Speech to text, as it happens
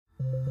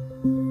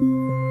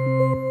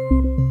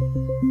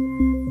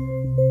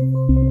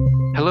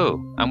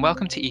and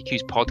welcome to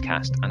EQ's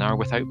podcast and our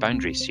Without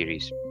Boundaries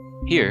series.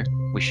 Here,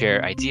 we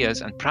share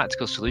ideas and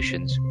practical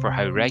solutions for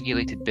how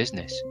regulated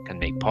business can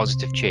make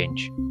positive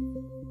change.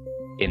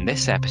 In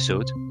this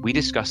episode, we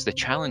discuss the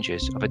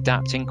challenges of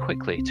adapting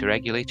quickly to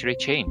regulatory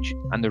change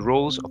and the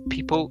roles of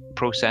people,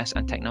 process,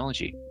 and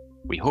technology.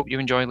 We hope you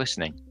enjoy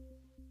listening.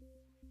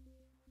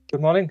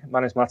 Good morning. My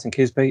name is Martin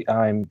Kisby.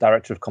 I'm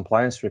Director of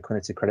Compliance for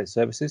Equiniti Credit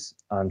Services.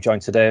 I'm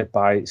joined today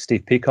by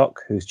Steve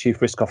Peacock, who's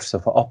Chief Risk Officer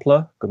for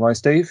Oplo. Good morning,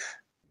 Steve.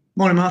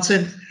 Morning,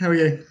 Martin. How are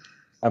you?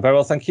 I'm very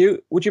well, thank you.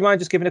 Would you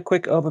mind just giving a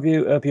quick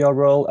overview of your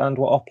role and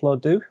what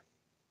Oplo do?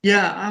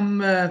 Yeah,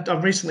 I'm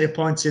recently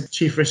appointed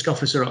Chief Risk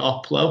Officer at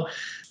Oplo.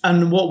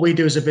 And what we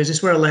do as a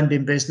business, we're a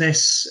lending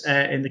business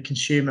in the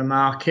consumer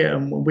market.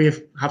 And we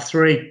have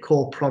three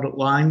core product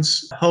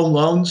lines: home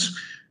loans,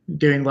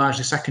 doing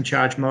largely second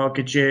charge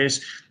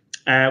mortgages.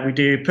 We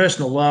do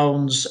personal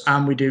loans,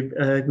 and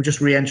we're just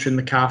re-entering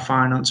the car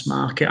finance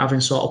market, having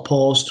sort of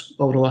paused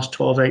over the last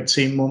 12,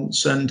 18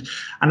 months. And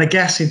I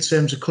guess in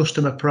terms of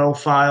customer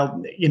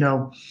profile, you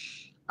know,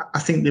 I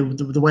think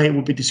the way it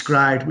would be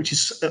described, which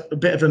is a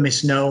bit of a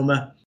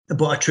misnomer,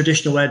 but a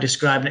traditional way of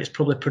describing it is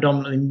probably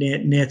predominantly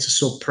near to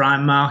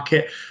subprime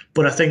market.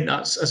 But I think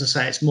that's, as I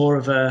say, it's more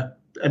of a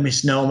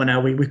misnomer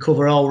now. We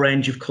cover all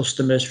range of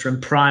customers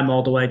from prime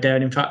all the way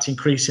down, in fact,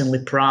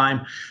 increasingly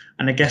prime.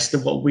 And I guess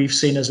that what we've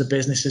seen as a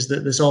business is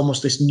that there's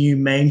almost this new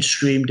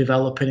mainstream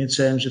developing in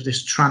terms of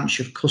this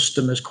tranche of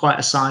customers, quite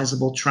a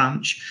sizable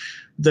tranche,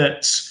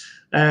 that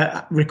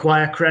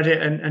require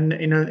credit, and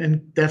you know,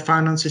 and their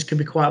finances can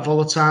be quite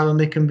volatile, and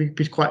they can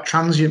be quite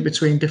transient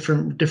between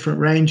different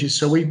ranges.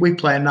 So we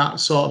play in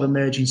that sort of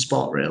emerging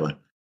spot, really.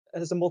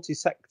 As a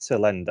multi-sector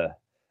lender,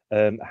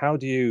 how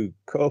do you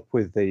cope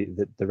with the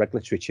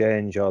regulatory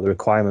change or the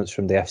requirements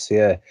from the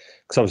FCA?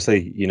 Because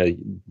obviously, you know,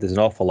 there's an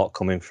awful lot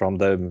coming from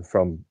them,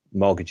 from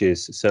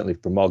mortgages, certainly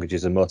from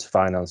mortgages and motor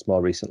finance more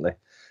recently.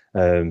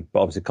 But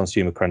obviously,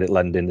 consumer credit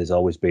lending, there's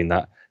always been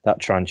that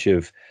tranche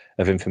of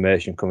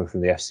information coming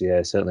from the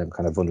FCA, certainly on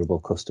kind of vulnerable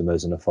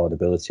customers and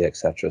affordability,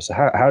 etc. So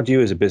how do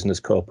you as a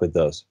business cope with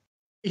those?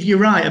 You're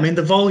right. I mean,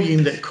 the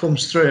volume that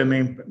comes through, I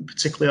mean,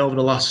 particularly over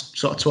the last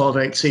sort of 12,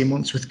 18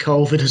 months with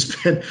COVID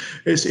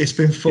it's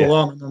been full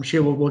on. And I'm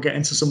sure we'll get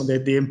into some of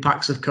the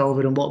impacts of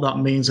COVID and what that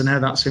means and how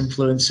that's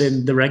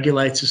influencing the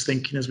regulators'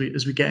 thinking as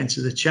we get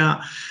into the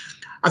chat.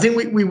 I think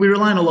we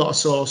rely on a lot of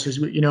sources.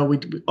 You know,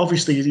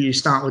 obviously you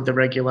start with the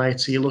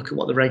regulator. You look at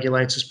what the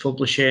regulator's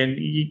publishing,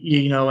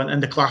 you know,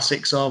 and the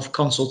classics of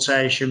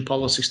consultation,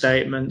 policy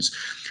statements,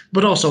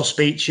 but also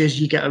speeches.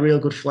 You get a real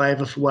good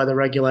flavour for where the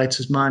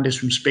regulator's mind is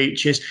from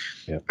speeches.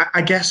 Yeah.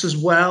 I guess as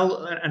well,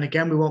 and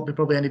again, we won't be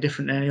probably any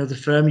different than any other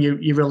firm.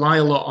 You rely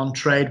a lot on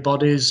trade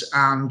bodies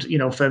and, you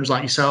know, firms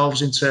like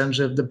yourselves in terms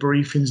of the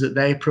briefings that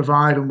they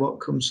provide and what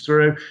comes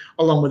through,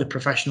 along with the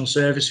professional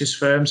services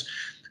firms.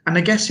 And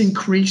I guess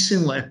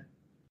increasingly,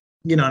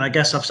 you know, and I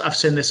guess I've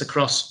seen this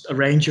across a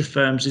range of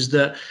firms, is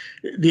that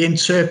the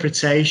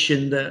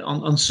interpretation that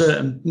on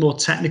certain more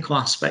technical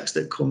aspects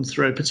that come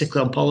through,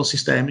 particularly on policy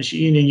statements,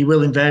 you know, you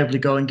will invariably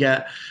go and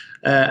get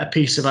a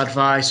piece of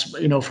advice,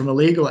 you know, from a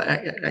legal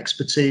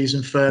expertise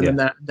and firm, and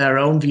their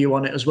own view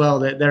on it as well.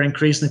 They're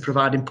increasingly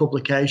providing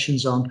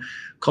publications on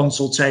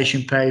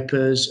consultation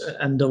papers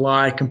and the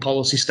like, and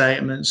policy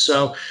statements.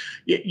 So,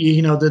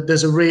 you know,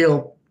 there's a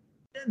real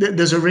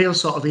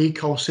sort of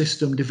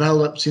ecosystem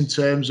developed in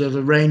terms of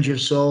a range of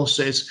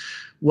sources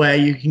where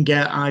you can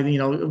get either, you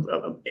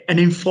know, an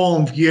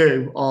informed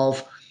view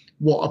of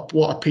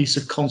what a piece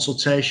of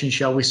consultation,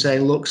 shall we say,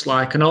 looks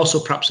like, and also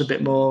perhaps a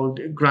bit more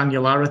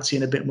granularity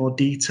and a bit more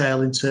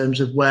detail in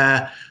terms of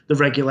where the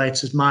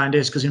regulator's mind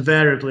is, because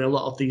invariably a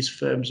lot of these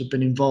firms have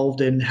been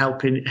involved in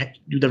helping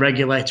the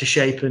regulator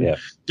shape and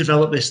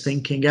develop this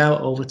thinking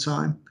out over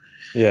time.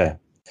 Yeah.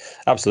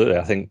 Absolutely.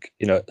 I think,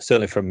 you know,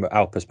 certainly from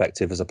our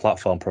perspective as a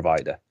platform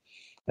provider,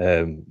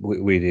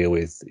 we deal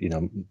with, you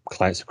know,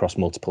 clients across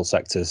multiple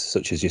sectors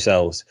such as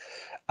yourselves,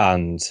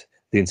 and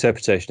the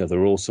interpretation of the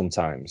rules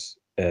sometimes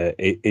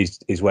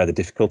is where the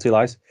difficulty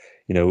lies.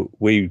 You know,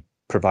 we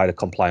provide a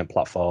compliant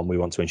platform. We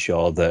want to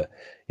ensure that,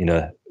 you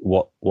know,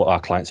 what our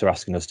clients are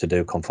asking us to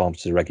do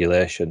conforms to the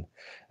regulation.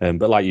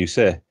 But like you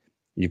say,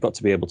 you've got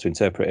to be able to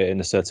interpret it in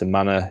a certain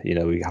manner. You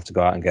know, we have to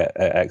go out and get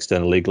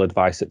external legal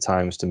advice at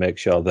times to make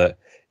sure that,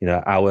 you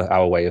know,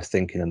 our way of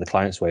thinking and the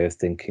client's way of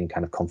thinking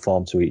kind of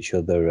conform to each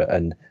other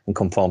and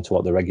conform to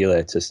what the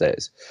regulator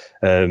says.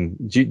 Do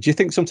you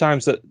think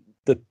sometimes that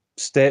the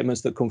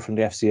statements that come from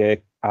the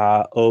FCA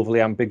are overly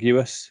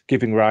ambiguous,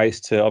 giving rise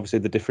to obviously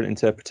the different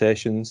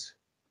interpretations?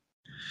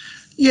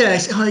 Yeah,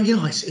 it's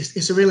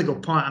a really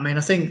good point. I mean,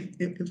 I think,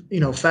 you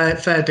know,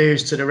 fair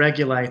dues to the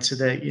regulator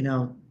that, you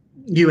know,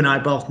 you and I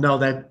both know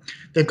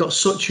they've got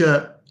such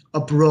a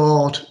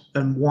broad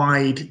and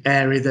wide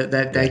area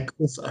that they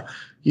cover,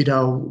 you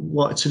know,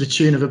 what to the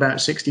tune of about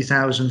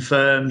 60,000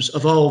 firms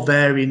of all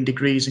varying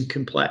degrees and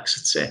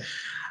complexity.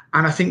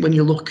 And I think when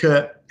you look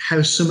at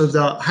how some of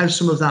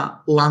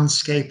that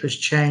landscape has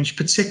changed,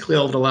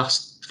 particularly over the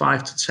last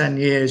 5 to 10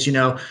 years,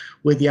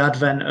 with the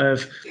advent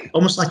of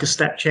almost like a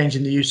step change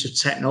in the use of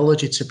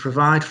technology to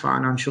provide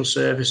financial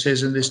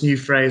services, and this new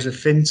phrase of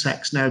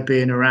fintechs now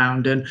being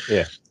around. And,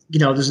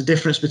 there's a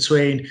difference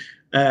between,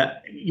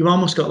 you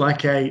almost got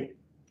like a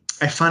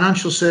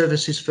financial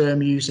services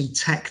firm using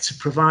tech to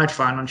provide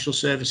financial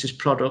services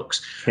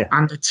products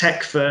and a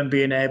tech firm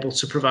being able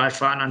to provide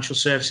financial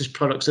services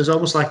products. There's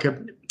almost like a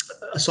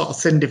sort of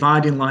thin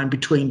dividing line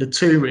between the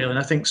two, really. And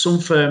I think some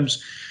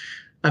firms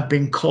have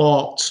been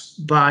caught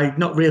by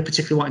not really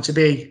particularly wanting to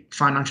be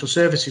financial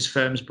services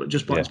firms, but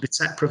just wanting to be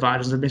tech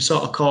providers. They've been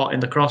sort of caught in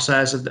the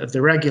crosshairs of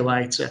the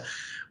regulator,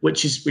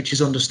 which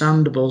is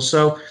understandable.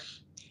 So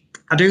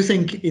I do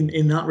think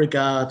in that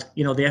regard,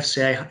 the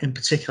FCA in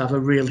particular have a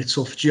really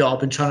tough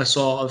job in trying to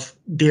sort of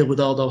deal with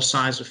all those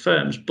size of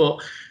firms. But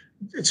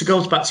to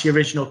go back to your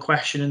original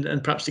question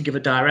and perhaps to give a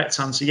direct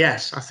answer,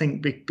 yes, I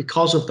think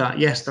because of that,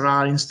 yes, there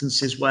are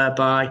instances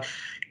whereby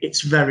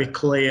it's very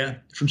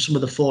clear from some of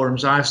the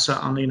forums I've sat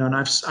on, and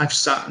I've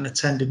sat and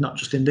attended not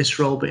just in this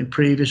role but in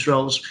previous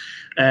roles,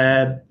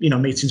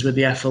 meetings with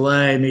the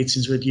FLA,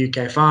 meetings with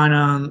UK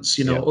Finance,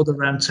 other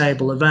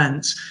roundtable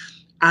events,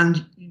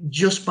 and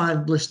just by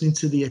listening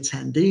to the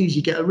attendees,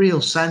 you get a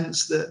real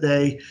sense that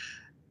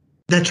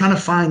they're trying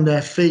to find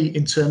their feet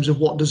in terms of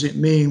what does it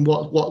mean,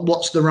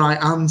 what's the right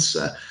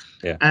answer,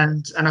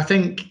 and I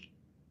think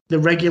the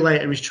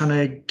regulator is trying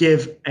to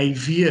give a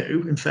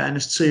view, in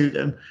fairness to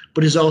them,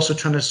 but is also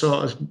trying to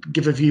sort of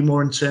give a view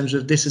more in terms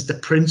of this is the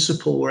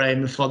principle we're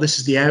aiming for, this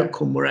is the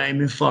outcome we're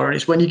aiming for. And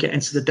it's when you get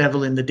into the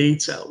devil in the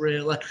detail,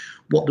 really,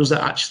 what does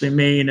that actually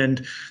mean?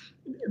 And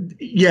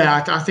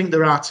I think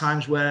there are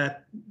times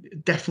where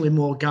definitely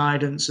more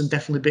guidance and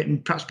definitely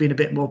perhaps being a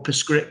bit more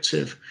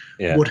prescriptive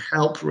would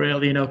help,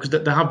 really, because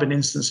there have been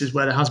instances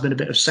where there has been a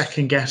bit of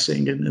second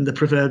guessing and the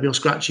proverbial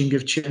scratching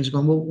of chins,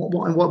 going, well,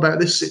 what about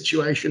this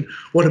situation?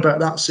 What about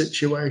that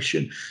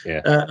situation?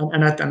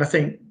 And I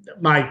think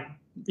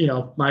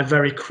my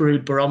very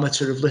crude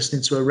barometer of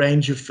listening to a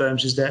range of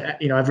firms is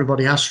that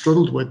everybody has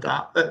struggled with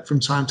that from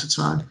time to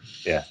time.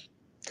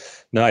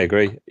 No, I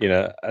agree.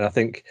 And I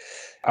think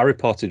I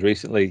reported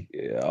recently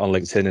on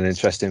LinkedIn an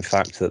interesting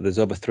fact that there's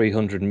over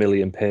 300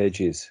 million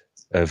pages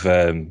of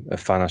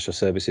financial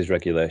services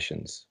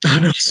regulations. I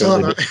know, saw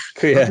that.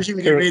 I presume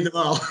you can read them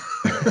all.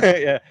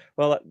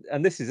 Well,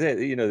 and this is it.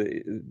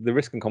 The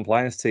risk and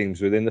compliance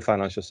teams within the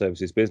financial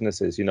services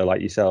businesses,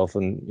 like yourself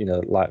and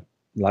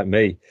like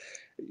me,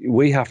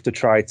 we have to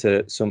try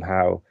to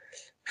somehow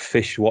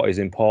fish what is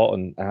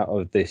important out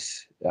of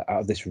this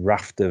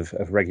raft of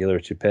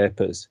regulatory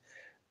papers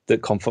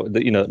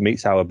that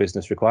meets our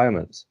business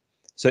requirements.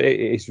 So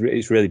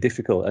it's really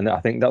difficult, and I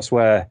think that's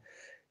where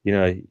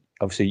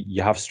obviously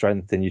you have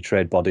strength in your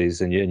trade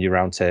bodies and your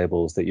round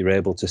tables, that you're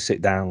able to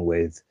sit down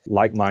with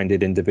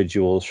like-minded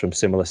individuals from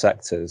similar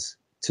sectors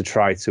to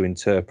try to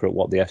interpret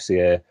what the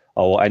FCA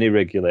or what any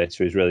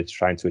regulator is really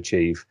trying to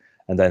achieve,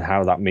 and then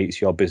how that meets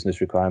your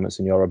business requirements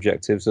and your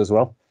objectives as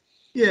well.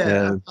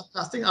 I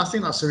think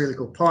that's a really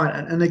good point.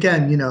 And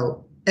again,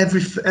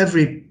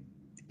 every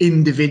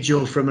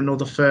individual from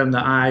another firm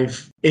that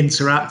I've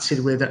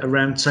interacted with at a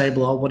round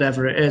table or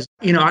whatever it is,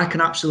 I can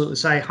absolutely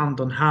say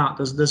hand on heart,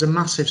 there's a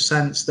massive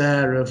sense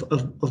there of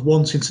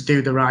wanting to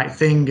do the right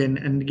thing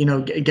and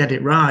get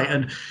it right.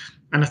 And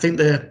I think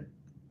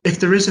if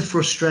there is a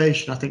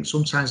frustration, I think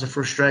sometimes the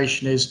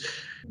frustration is,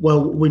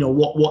 well,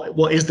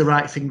 what is the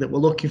right thing that we're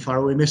looking for?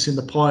 Are we missing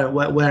the point?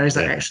 Where is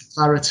that extra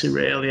clarity,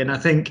 really? And I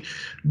think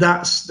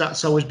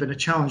that's always been a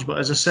challenge. But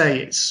as I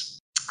say,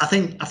 I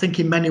think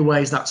in many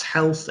ways that's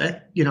healthy.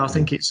 I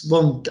think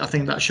I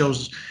think that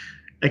shows,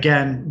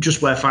 again,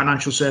 just where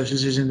financial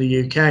services is in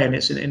the UK, and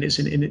it's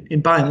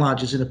in by and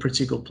large it's in a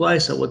pretty good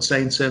place, I would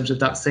say, in terms of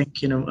that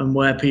thinking and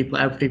how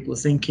people are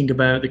thinking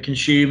about the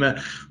consumer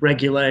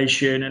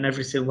regulation and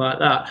everything like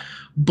that.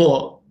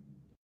 But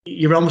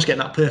you're almost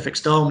getting that perfect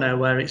storm now,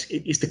 where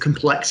it's the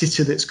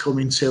complexity that's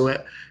coming to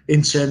it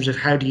in terms of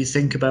how do you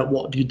think about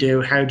what do you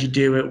do, how do you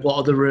do it, what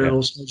are the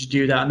rules, how do you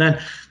do that, and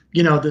then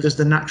there's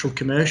the natural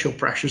commercial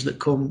pressures that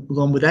come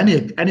along with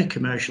any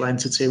commercial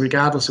entity,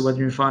 regardless of whether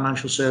you're in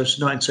financial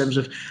services or not, in terms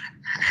of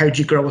how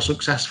do you grow a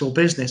successful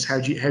business,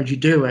 how do you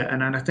do it,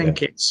 and I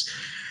think it's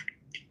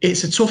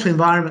a tough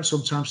environment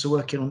sometimes to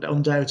work in,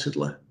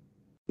 undoubtedly.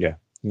 Yeah.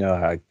 No,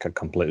 I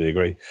completely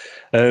agree.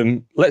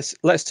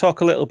 Let's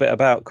talk a little bit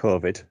about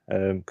COVID,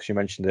 because you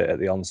mentioned it at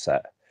the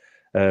onset.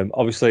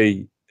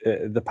 Obviously,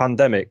 the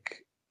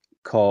pandemic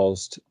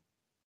caused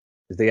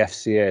the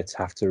FCA to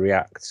have to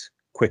react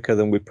quicker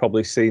than we've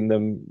probably seen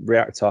them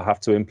react, or have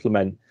to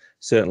implement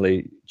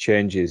certainly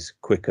changes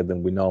quicker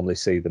than we normally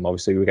see them.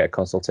 Obviously, we get a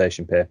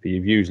consultation paper.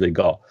 You've usually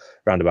got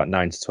around about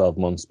 9 to 12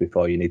 months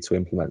before you need to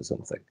implement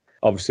something.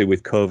 Obviously,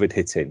 with COVID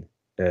hitting,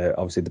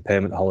 obviously the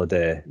payment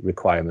holiday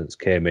requirements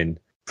came in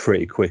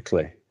pretty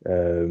quickly.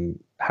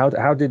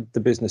 How did the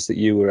business that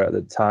you were at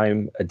the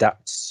time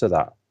adapt to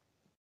that?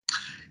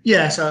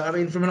 Yeah, so I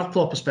mean, from an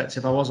Uplaw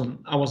perspective, I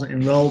wasn't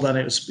enrolled, and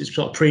it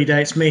sort of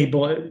predates me.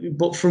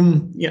 But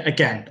from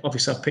again,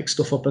 obviously I've picked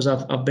stuff up as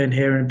I've been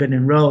here and been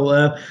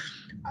enrolled.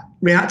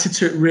 reacted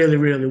to it really,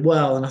 really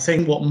well. And I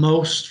think what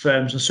most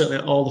firms, and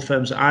certainly all the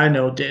firms that I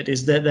know did,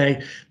 is that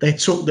they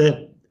took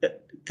the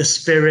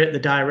spirit, the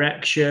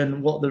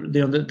direction, what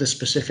the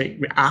specific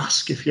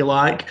ask, if you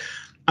like,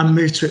 and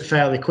moved to it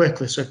fairly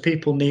quickly. So if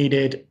people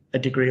needed a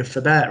degree of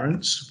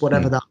forbearance,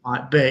 whatever that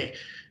might be,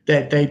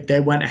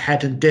 they went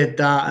ahead and did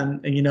that,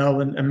 and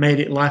made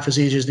it life as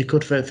easy as they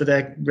could for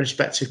their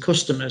respective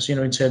customers,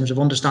 in terms of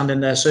understanding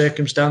their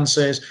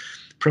circumstances,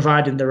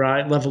 providing the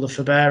right level of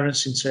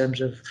forbearance in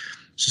terms of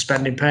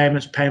suspending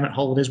payments, payment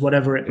holidays,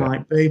 whatever it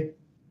might be,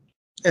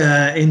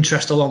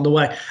 interest along the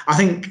way. I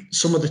think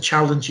some of the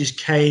challenges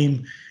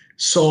came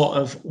sort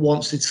of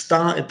once they'd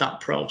started that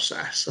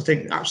process. I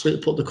think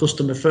absolutely put the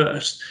customer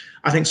first.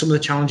 I think some of the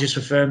challenges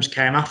for firms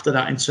came after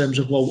that in terms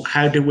of, well,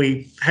 how do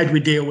we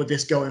deal with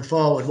this going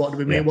forward? What do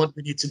we mean? What do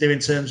we need to do in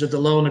terms of the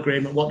loan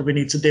agreement? What do we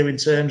need to do in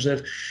terms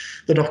of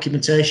the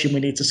documentation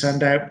we need to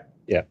send out?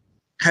 Yeah.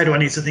 How do I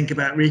need to think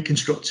about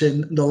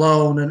reconstructing the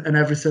loan and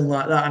everything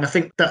like that? And I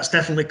think that's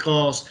definitely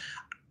caused,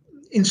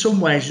 in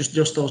some ways,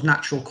 just those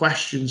natural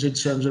questions in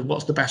terms of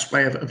what's the best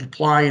way of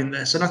applying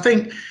this. And I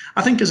think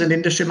as an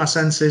industry, my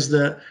sense is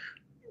that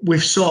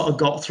we've sort of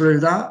got through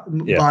that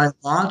by and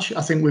large.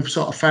 I think we've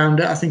sort of found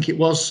it. I think it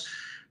was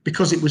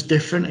because it was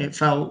different. It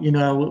felt,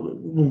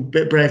 a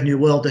bit Brave New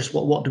World.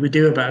 What do we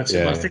do about it?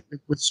 Yeah. I think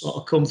we've sort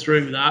of come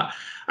through that.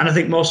 And I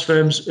think most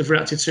firms have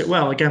reacted to it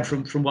well. Again,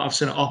 from what I've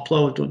seen at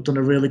Oplo, we've done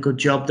a really good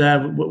job there.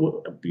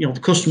 The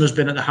customer's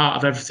been at the heart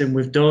of everything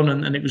we've done,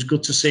 and it was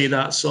good to see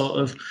that sort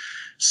of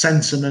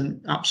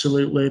sentiment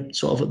absolutely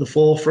sort of at the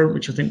forefront,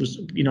 which I think was,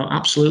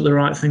 absolutely the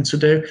right thing to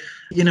do.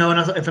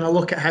 And if I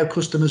look at how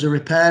customers are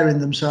repairing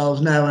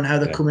themselves now and how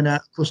they're coming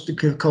out of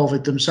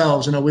COVID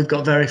themselves, we've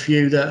got very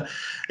few that,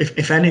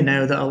 if any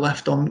now, that are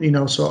left on,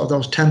 sort of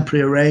those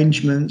temporary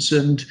arrangements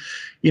and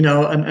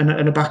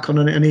are back on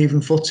an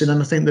even footing.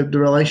 And I think that the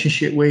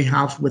relationship we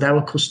have with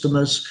our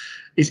customers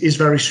is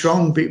very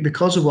strong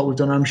because of what we've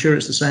done. I'm sure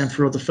it's the same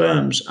for other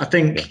firms. I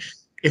think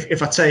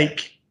if I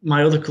take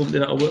my other company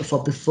that I worked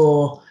for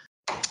before,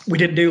 we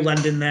didn't do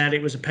lending there.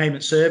 It was a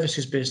payment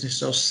services business,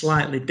 so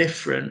slightly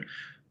different.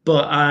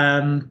 But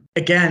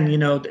again,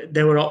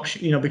 there were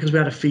options, because we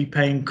had a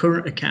fee-paying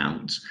current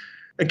account.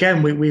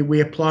 Again,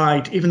 we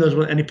applied, even though there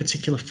weren't any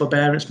particular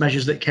forbearance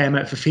measures that came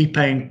out for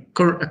fee-paying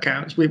current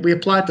accounts, we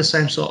applied the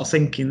same sort of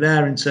thinking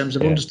there in terms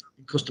of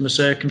understanding customer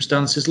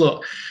circumstances.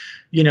 Look,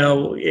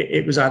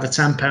 it was either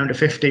 £10 or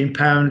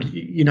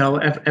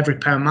 £15. Every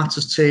pound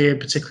matters to you,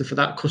 particularly for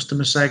that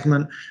customer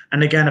segment.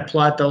 And again,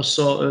 applied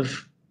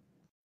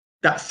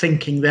that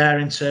thinking there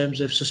in terms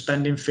of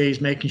suspending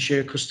fees, making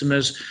sure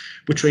customers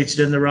were treated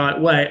in the right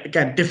way.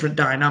 Again, different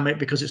dynamic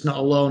because it's not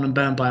a loan and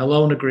bound by a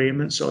loan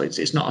agreement, so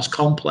it's not as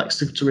complex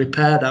to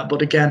repair that.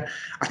 But again,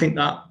 I think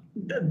that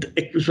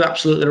it was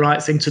absolutely the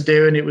right thing to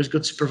do, and it was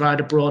good to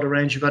provide a broader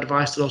range of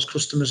advice to those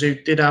customers who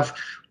did have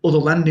other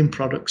lending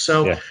products.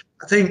 So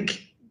I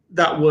think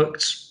that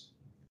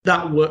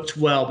worked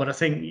well. But I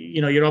think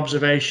your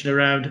observation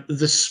around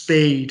the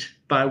speed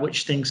by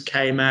which things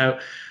came out,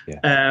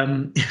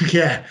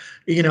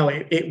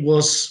 it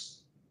was.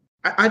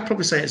 I'd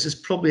probably say it's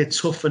probably a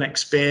tough an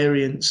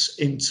experience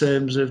in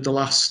terms of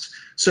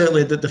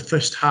certainly the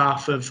first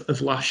half of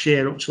last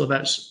year up to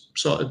about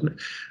sort of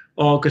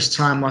August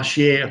time last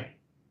year,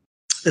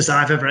 as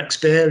I've ever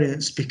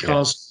experienced,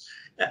 because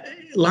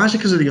largely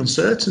because of the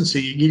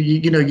uncertainty.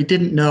 You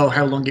didn't know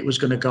how long it was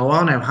going to go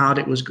on, how hard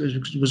it was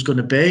going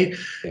to be,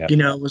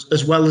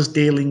 as well as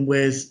dealing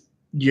with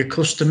your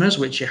customers,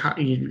 which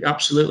you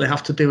absolutely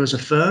have to do as a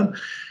firm.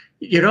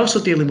 You're also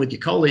dealing with your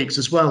colleagues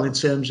as well in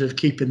terms of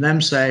keeping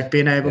them safe,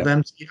 being able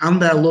them to,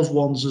 and their loved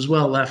ones as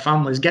well, their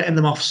families, getting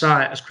them off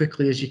site as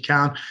quickly as you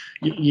can.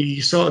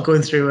 You're sort of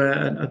going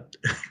through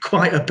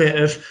quite a bit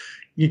of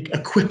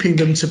equipping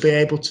them to be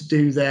able to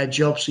do their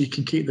job so you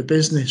can keep the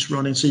business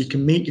running, so you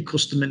can meet your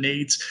customer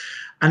needs.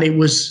 And it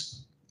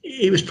was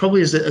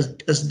probably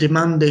as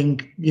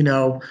demanding,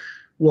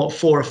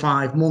 4 or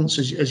 5 months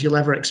as you'll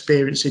ever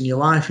experience in your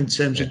life in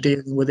terms of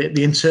dealing with it,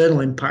 the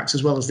internal impacts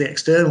as well as the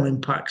external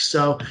impacts.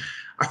 So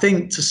I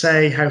think to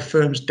say how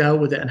firms dealt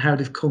with it and how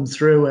they've come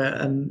through it,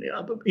 and,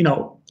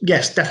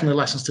 yes, definitely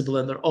lessons to be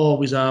learned. There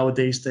always are with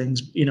these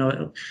things,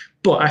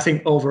 but I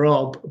think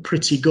overall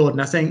pretty good.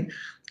 And I think,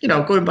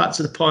 going back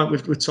to the point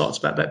we've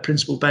talked about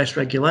principle-based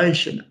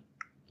regulation,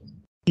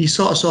 you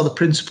sort of saw the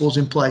principles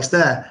in place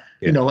there.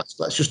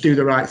 Let's just do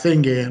the right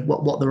thing here,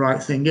 what the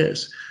right thing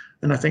is.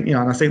 And I think,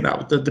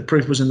 that the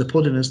proof was in the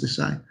pudding, as they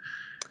say.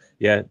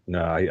 Yeah,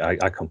 no,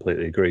 I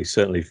completely agree.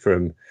 Certainly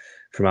from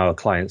our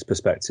clients'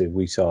 perspective,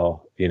 we saw,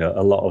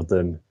 a lot of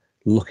them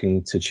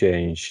looking to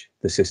change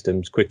the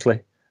systems quickly,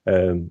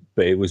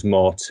 but it was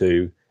more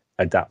to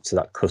adapt to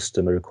that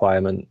customer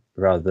requirement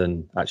rather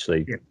than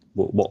actually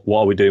what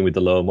are we doing with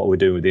the loan, what are we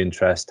doing with the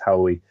interest, how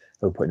are we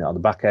putting it on the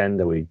back end,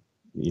 are we,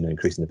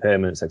 increasing the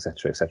payments,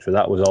 etc., etc.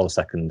 That was all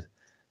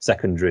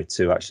secondary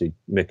to actually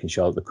making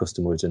sure that the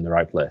customer was in the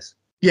right place.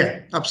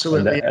 Yeah,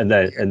 absolutely. And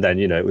then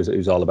it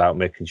was all about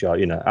making sure,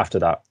 after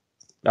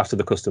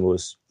the customer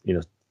was,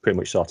 pretty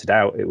much sorted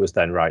out, it was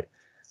then right.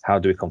 how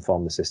do we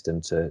conform the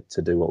system to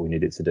do what we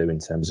need it to do in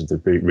terms of the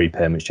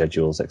repayment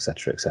schedules,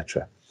 etc.,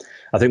 etc.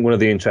 I think one of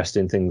the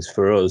interesting things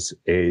for us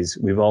is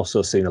we've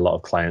also seen a lot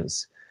of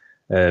clients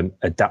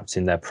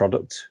adapting their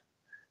product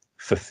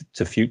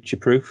to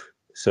future-proof.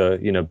 So,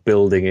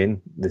 building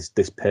in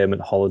this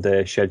payment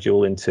holiday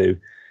schedule into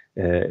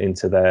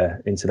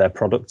their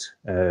product,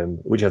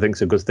 which I think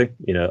is a good thing.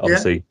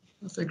 Obviously,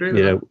 I agree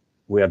with that.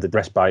 We had the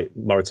respite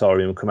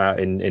moratorium come out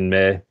in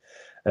May,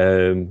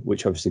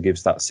 which obviously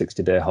gives that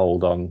 60-day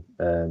hold on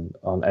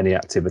any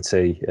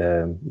activity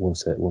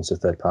once a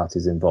third party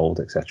is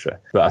involved, etc.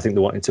 But I think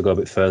they're wanting to go a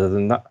bit further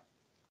than that.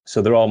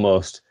 So they're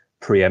almost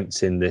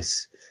preempting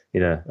this,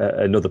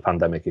 another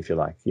pandemic, if you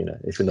like.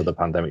 If another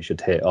pandemic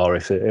should hit, or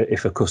if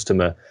a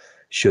customer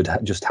should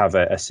just have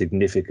a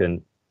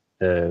significant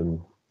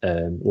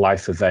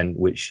life event,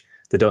 which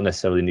they don't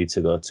necessarily need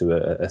to go to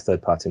a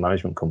third-party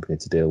management company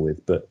to deal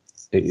with, but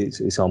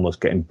it's almost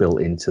getting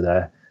built into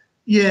there.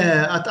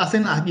 Yeah, I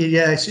think that,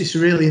 it's a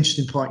really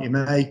interesting point you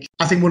make.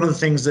 I think one of the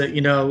things that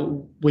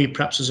we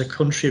perhaps as a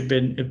country have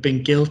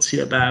been guilty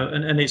about,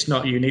 and it's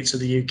not unique to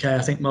the UK.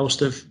 I think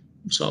most of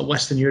sort of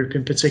Western Europe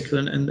in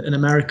particular and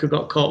America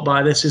got caught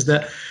by this, is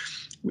that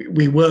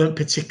we weren't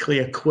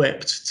particularly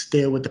equipped to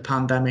deal with the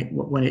pandemic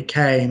when it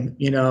came,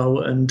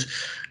 and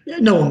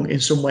no one in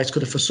some ways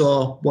could have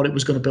foresaw what it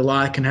was going to be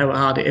like and how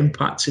hard it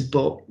impacted.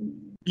 But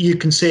you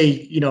can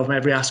see, from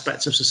every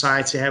aspect of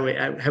society how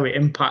it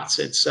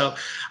impacted. So,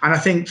 and I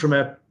think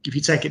if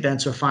you take it down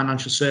to a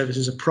financial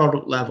services, a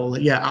product level,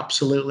 yeah,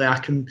 absolutely. I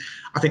think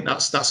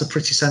that's a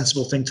pretty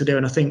sensible thing to do.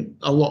 And I think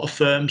a lot of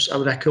firms, I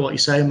would echo what you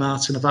say,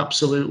 Martin, have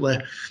absolutely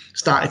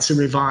started to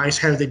revise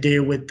how they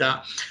deal with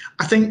that.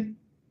 I think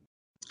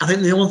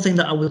the only thing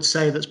that I would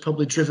say that's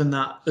probably driven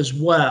that as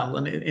well,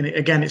 and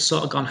again, it's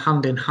sort of gone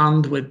hand in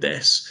hand with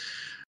this,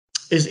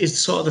 is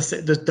sort of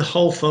the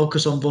whole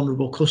focus on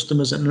vulnerable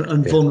customers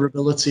and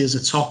vulnerability as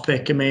a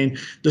topic. I mean,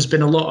 there's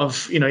been a lot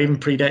of, even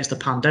predates the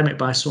pandemic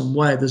by some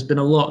way, there's been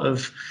a lot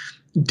of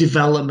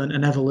development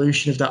and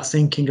evolution of that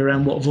thinking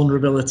around what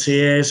vulnerability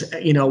is,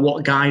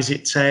 what guise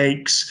it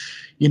takes,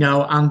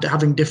 and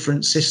having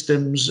different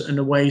systems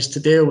and ways to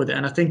deal with it.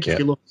 And I think if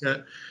you look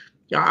at,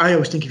 I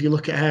always think if you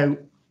look at how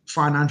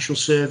financial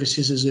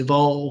services has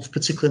evolved,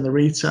 particularly in the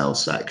retail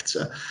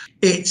sector,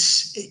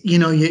 it's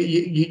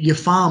you're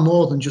far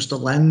more than just a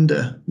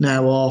lender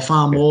now, or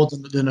far more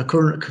than a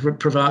current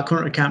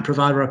account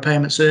provider or a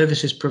payment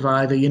services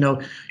provider.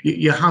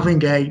 You're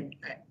having a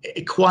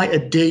quite a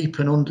deep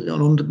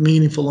and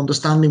meaningful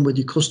understanding with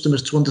your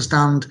customers to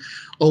understand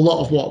a lot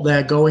of what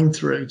they're going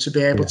through, to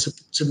be able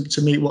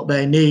to meet what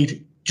they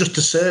need just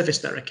to service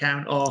their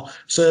account or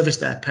service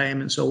their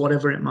payments or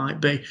whatever it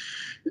might be.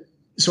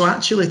 So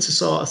actually to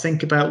sort of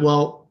think about,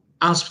 well,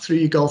 as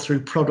you go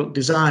through product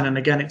design, and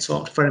again, it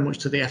talks very much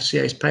to the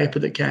FCA's paper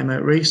that came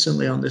out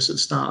recently on this at the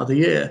start of the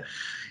year,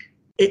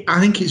 I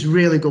think it's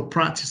really good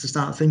practice to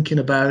start thinking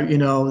about,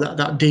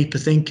 that deeper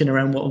thinking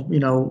around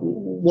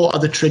what are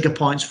the trigger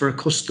points for a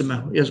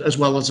customer as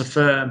well as a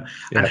firm,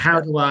 and how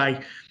do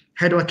I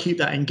keep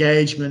that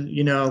engagement,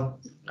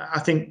 I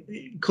think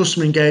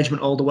customer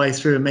engagement all the way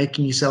through and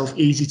making yourself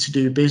easy to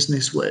do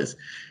business with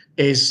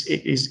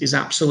is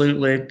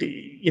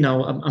absolutely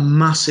a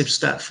massive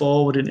step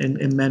forward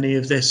in many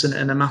of this,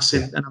 and a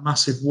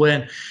massive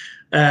win.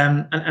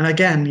 And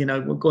again,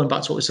 going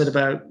back to what we said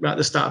about right at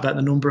the start about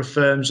the number of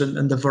firms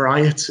and the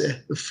variety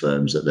of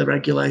firms that the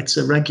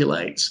regulator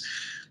regulates,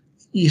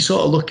 you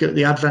sort of look at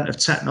the advent of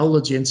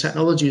technology, and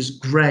technology is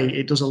great.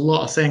 It does a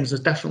lot of things. There's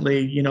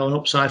definitely, an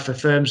upside for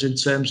firms in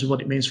terms of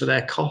what it means for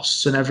their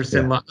costs and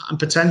everything like that, and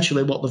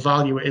potentially what the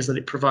value it is that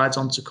it provides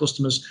onto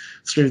customers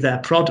through their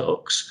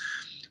products.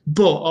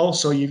 But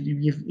also,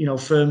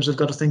 firms have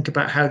got to think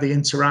about how they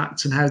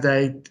interact and how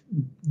they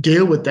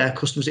deal with their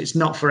customers. It's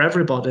not for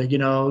everybody,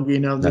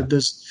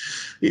 There's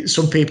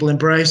some people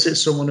embrace it.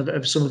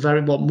 Some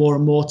very want more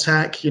and more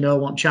tech,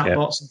 want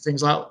chatbots and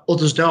things like that.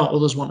 Others don't.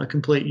 Others want a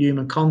complete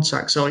human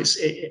contact. So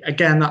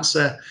again, that's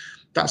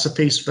a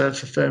piece for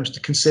firms to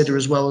consider,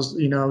 as well as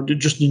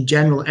just in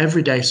general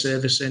everyday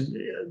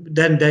servicing.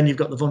 Then you've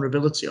got the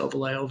vulnerability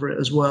overlay over it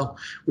as well,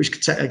 which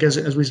could take, I guess,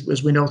 as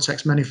we know,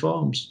 takes many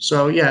forms.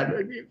 So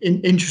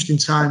interesting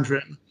times,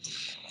 really.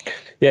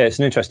 Yeah, it's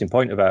an interesting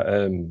point about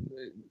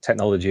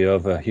technology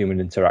over human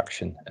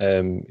interaction.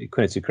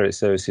 Equiniti Credit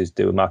Services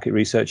do a market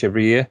research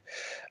every year,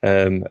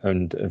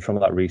 and from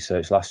that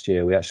research last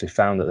year, we actually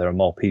found that there are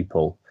more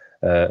people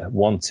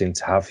wanting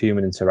to have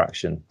human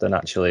interaction than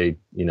actually,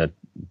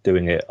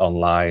 doing it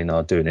online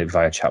or doing it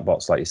via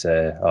chatbots, like you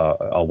say,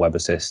 or web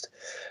assist,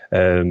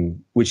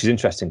 which is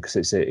interesting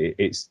because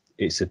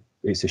it's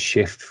a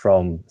shift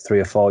from 3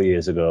 or 4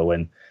 years ago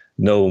when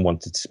no one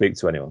wanted to speak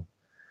to anyone.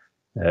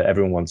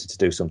 Everyone wanted to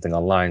do something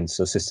online,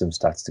 so systems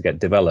started to get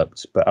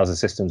developed. But as the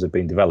systems have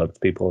been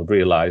developed, people have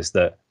realised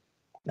that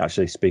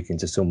actually speaking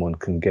to someone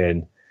can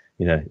gain,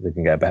 they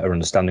can get a better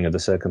understanding of the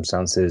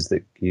circumstances.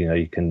 That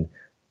you can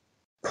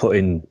put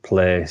in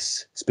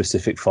place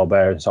specific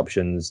forbearance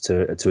options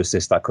to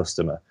assist that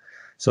customer.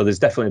 So there's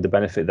definitely the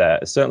benefit there.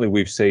 Certainly,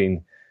 we've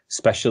seen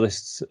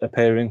specialists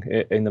appearing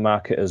in the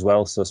market as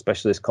well. So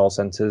specialist call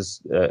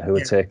centres who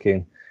are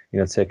taking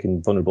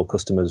vulnerable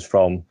customers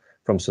from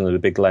some of the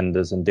big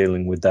lenders and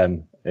dealing with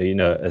them,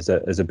 as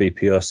a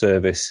BPO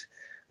service,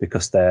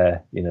 because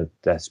they're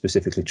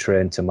specifically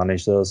trained to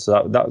manage those.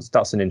 So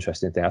that's an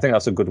interesting thing. I think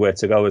that's a good way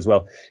to go as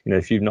well.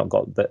 If you've not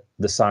got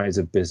the size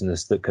of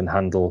business that can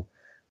handle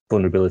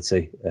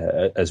vulnerability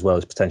as well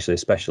as potentially a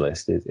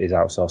specialist, is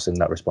outsourcing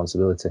that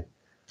responsibility.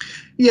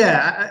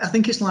 Yeah, I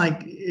think it's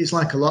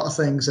like a lot of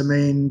things. I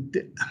mean,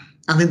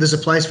 I think there's a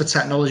place for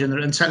technology,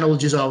 and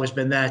technology's always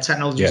been there.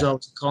 Technology is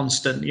always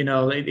constant.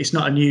 It's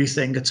not a new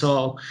thing at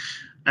all.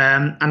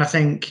 And I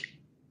think,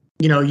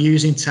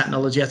 using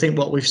technology, I think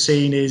what we've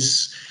seen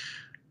is,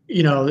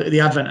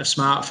 the advent of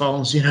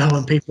smartphones,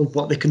 and people,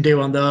 what they can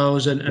do on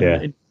those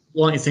and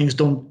wanting things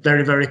done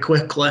very, very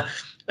quickly.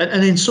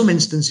 And in some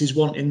instances,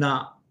 wanting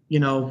that,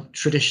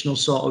 traditional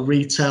sort of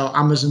retail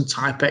Amazon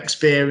type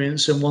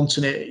experience and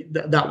wanting it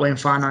that way in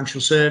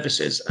financial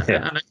services.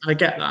 And I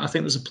get that. I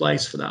think there's a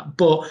place for that.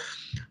 But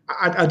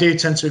I do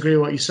tend to agree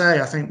with what you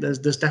say. I think there's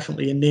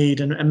definitely a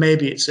need, and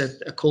maybe it's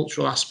a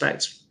cultural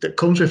aspect that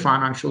comes with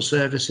financial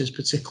services,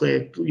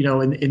 particularly,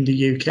 in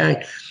the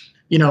UK.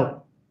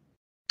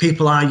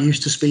 People are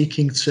used to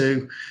speaking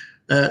to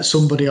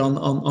somebody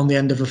on the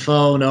end of a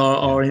phone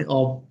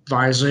or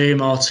via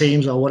Zoom or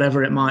Teams or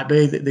whatever it might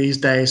be these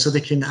days, so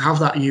they can have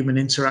that human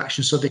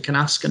interaction, so they can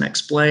ask and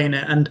explain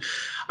it. And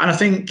I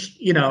think,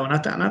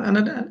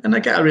 and I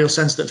get a real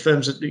sense that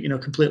firms are,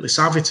 completely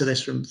savvy to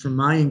this from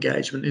my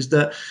engagement, is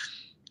that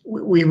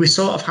we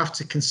sort of have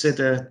to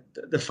consider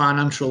the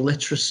financial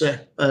literacy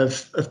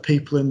of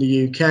people in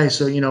the UK.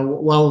 So,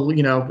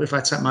 if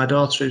I take my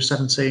daughter who's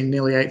 17,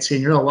 nearly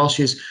 18-year-old, while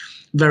she's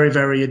very,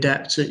 very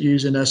adept at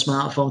using her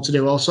smartphone to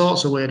do all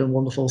sorts of weird and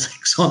wonderful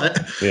things on it.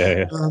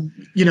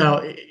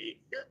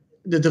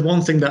 The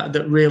one thing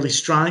that really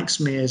strikes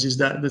me is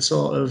that the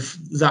sort of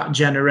that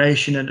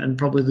generation and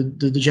probably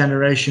the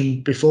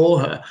generation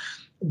before her,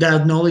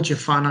 their knowledge of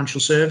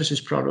financial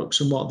services products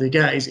and what they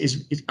get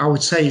is I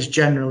would say is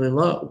generally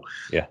low.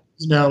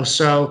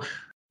 So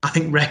I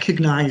think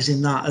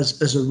recognizing that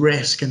as a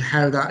risk, and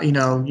how that,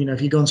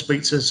 if you go and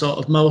speak to sort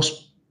of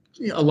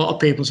a lot of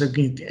people say,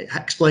 can you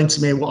explain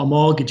to me what a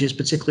mortgage is,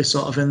 particularly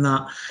sort of in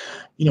that,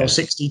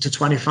 16 to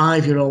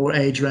 25-year-old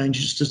age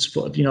range, just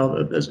to put,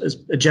 as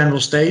a general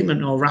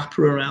statement or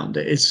wrapper around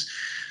it, is,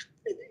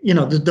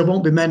 there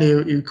won't be many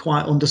who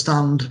quite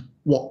understand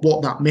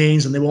what that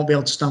means, and they won't be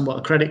able to understand what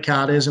a credit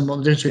card is and what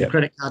the difference between a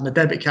credit card and a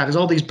debit card is,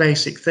 all these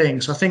basic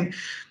things. So I think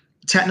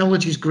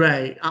technology is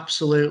great,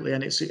 absolutely,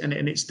 and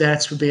it's there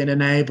to be an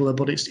enabler,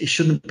 but it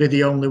shouldn't be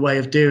the only way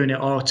of doing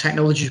it. Or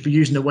technology should be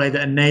used in a way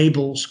that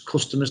enables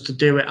customers to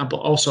do it, but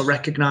also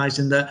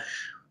recognizing that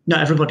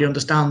not everybody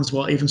understands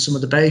what even some of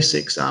the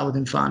basics are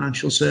within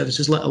financial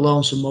services, let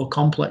alone some more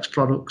complex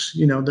products,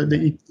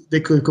 that they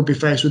could be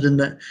faced with in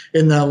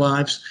their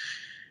lives.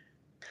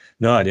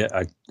 No,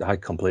 I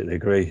completely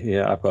agree.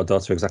 Yeah, I've got a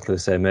daughter exactly the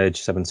same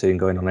age, 17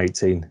 going on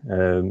 18,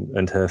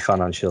 and her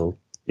financial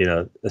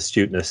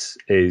astuteness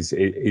is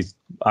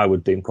I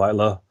would deem quite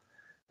low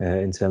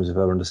in terms of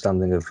her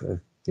understanding of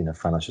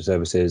financial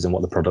services and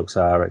what the products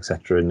are,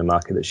 etc., in the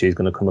market that she's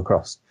going to come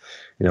across.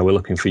 We're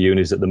looking for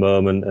unis at the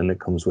moment, and it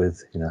comes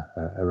with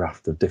a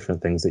raft of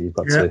different things that you've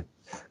got to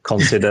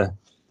consider.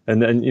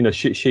 And then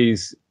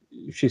she's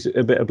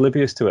a bit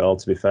oblivious to it all,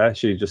 to be fair.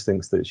 She just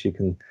thinks that she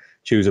can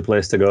choose a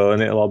place to go and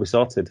it'll all be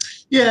sorted.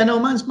 Yeah, no,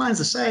 mine's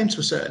the same to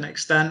a certain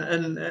extent,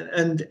 and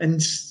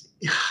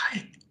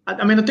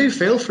I mean, I do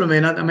feel for him.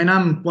 I mean,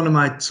 I'm one of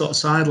my sort of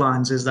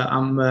sidelines is that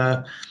I'm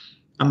a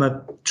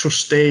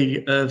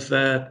trustee of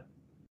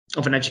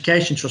an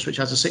education trust which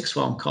has a sixth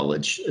form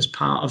college as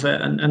part of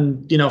it,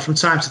 and from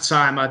time to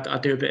time I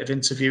do a bit of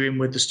interviewing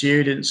with the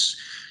students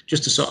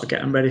just to sort of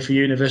get them ready for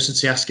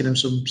university, asking them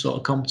some sort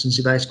of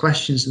competency-based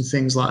questions and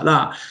things like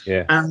that.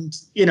 Yeah. And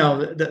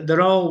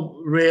they're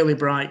all really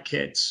bright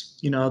kids.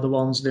 The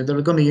ones they're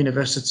going to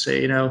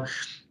university.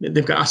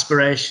 They've got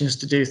aspirations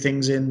to do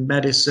things in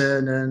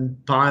medicine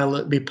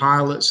and be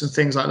pilots and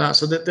things like that.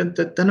 So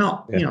they're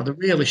not, they're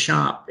really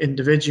sharp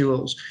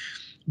individuals.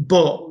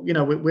 But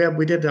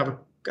I did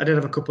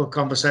have a couple of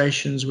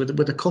conversations with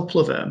a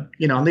couple of them,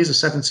 and these are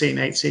 17,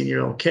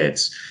 18-year-old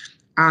kids,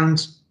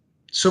 and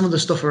some of the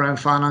stuff around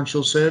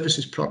financial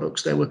services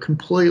products they were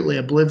completely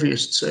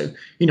oblivious to.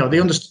 They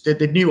understood,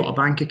 they knew what a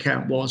bank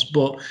account was,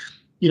 but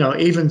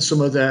even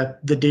some of the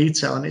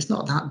detail, and it's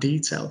not that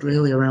detailed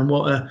really, around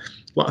what a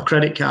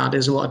credit card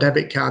is or what a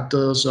debit card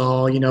does,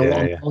 or what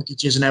a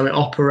mortgage is and how it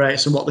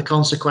operates and what the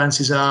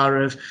consequences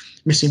are of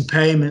missing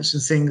payments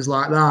and things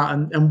like that,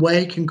 and where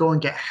you can go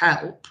and get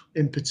help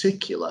in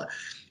particular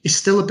is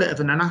still a bit of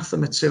an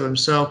anathema to them.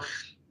 So,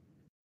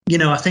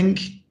 I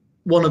think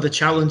one of the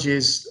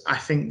challenges I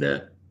think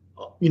that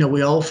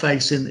we all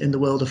face in the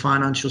world of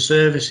financial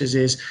services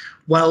is,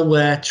 while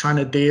we're trying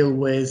to deal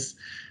with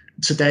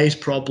today's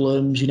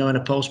problems, in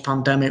a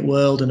post-pandemic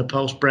world and a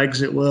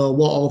post-Brexit world,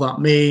 what all that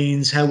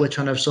means, how we're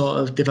trying to sort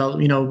of develop,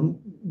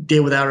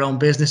 deal with our own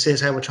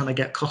businesses, how we're trying to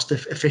get cost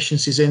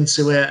efficiencies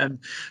into it and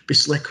be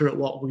slicker at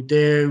what we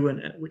do,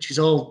 and which is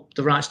all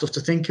the right stuff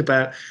to think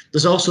about.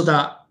 There's also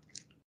that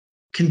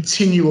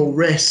continual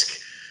risk,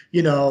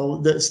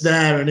 that's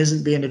there and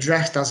isn't being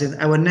addressed, as in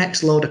our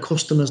next load of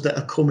customers that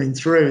are coming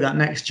through, that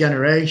next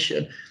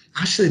generation.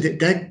 Actually,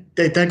 they're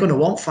going to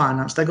want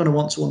finance. They're going to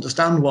want to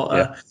understand what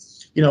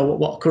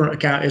what a current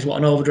account is, what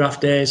an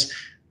overdraft is,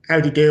 how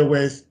do you deal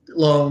with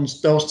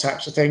loans, those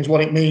types of things,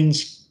 what it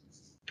means,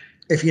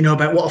 if you know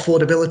about what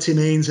affordability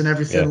means and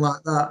everything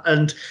like that.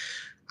 And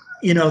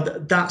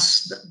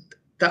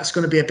that's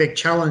going to be a big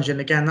challenge. And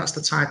again, that's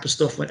the type of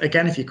stuff,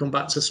 again, if you come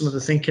back to some of the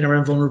thinking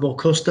around vulnerable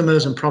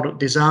customers and product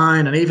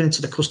design, and even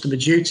into the customer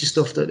duty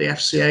stuff that the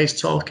FCA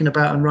is talking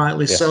about, and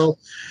rightly so,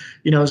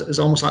 it's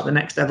almost like the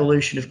next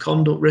evolution of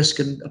conduct risk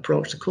and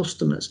approach to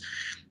customers.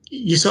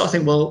 You sort of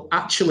think, well,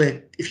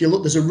 actually, if you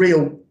look, there's a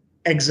real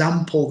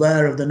example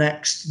there of the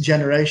next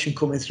generation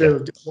coming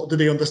through. What do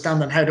they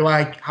understand, and how do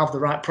I have the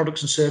right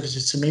products and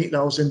services to meet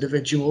those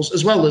individuals,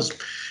 as well as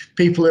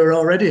people who are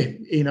already,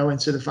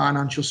 into the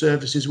financial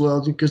services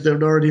world, because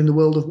they're already in the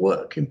world of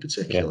work in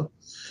particular.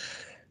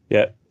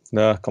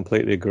 No, I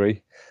completely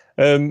agree.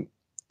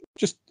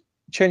 Just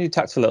changing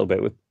tacks a little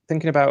bit, we're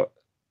thinking about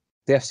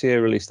the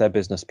FCA released their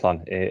business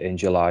plan in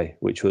July,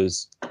 which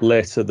was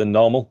later than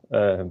normal,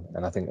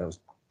 and I think that was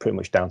pretty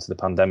much down to the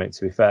pandemic,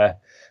 to be fair,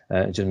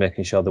 just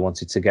making sure they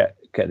wanted to get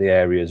the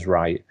areas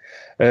right.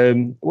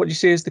 What do you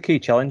see as the key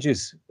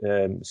challenges,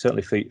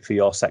 certainly for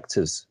your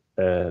sectors,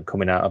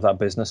 coming out of that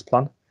business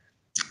plan?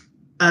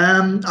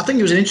 I think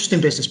it was an interesting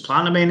business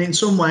plan. I mean, in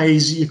some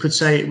ways, you could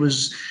say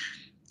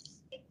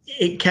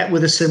it kept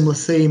with a similar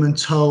theme and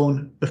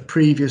tone of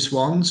previous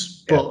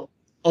ones, but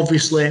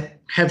obviously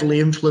heavily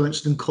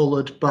influenced and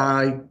coloured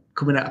by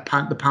coming out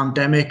of the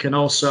pandemic, and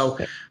also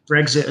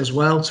Brexit as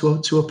well,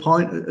 to a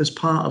point, as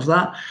part of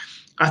that.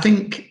 I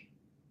think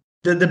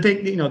the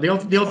big, the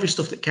obvious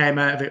stuff that came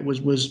out of it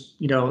was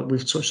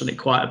we've touched on it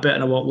quite a bit,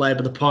 and I won't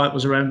labour the point,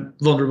 was around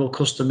vulnerable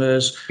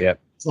customers,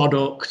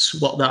 products,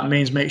 what that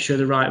means, make sure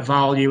the right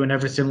value and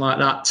everything like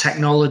that,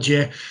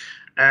 technology.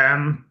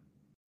 From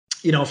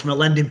a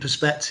lending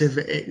perspective,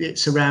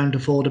 it's around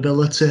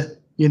affordability,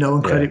 and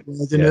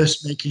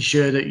creditworthiness, making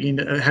sure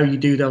that how you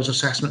do those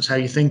assessments, how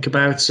you think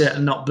about it,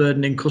 and not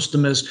burdening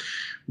customers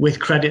with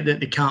credit that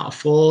they can't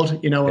afford,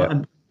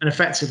 and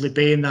effectively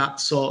being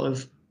that sort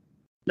of,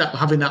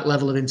 having that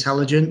level of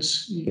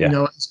intelligence,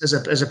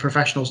 as a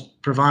professional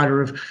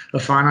provider of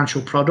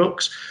financial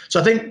products. So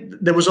I think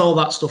there was all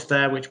that stuff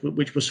there,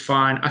 which was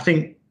fine. I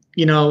think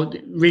the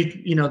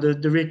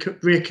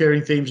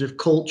reoccurring themes of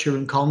culture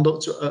and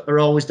conduct are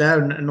always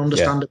there, and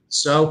understandably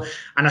so.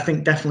 And I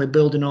think definitely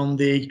building on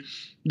the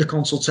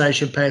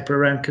consultation paper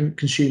around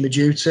consumer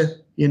duty,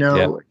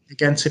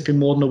 again, tipping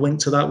more than a wink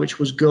to that, which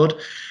was good.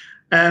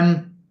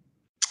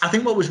 I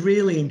think what was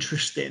really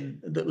interesting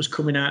that was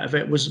coming out of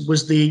it was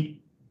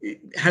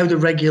how the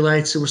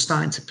regulator was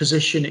starting to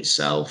position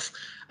itself,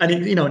 and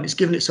it's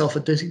given itself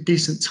a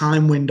decent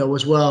time window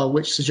as well,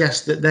 which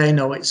suggests that they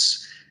know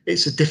it's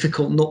a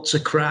difficult nut to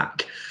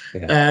crack.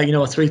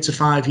 A 3 to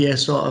 5 year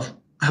sort of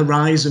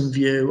horizon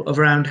view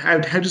around how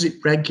does it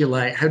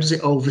regulate, how does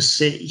it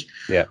oversee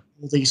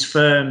all these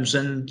firms,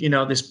 and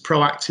this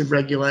proactive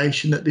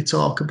regulation that they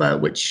talk about,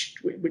 which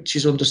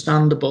is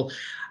understandable.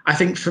 I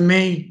think for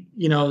me,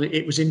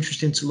 it was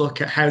interesting to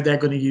look at how they're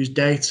going to use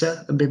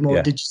data and be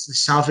more digitally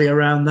savvy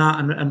around that,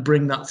 and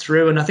bring that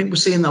through. And I think we're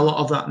seeing a lot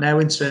of that now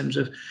in terms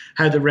of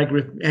how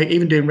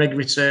even doing reg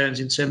returns,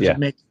 in terms of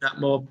making that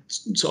more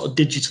sort of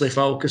digitally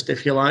focused,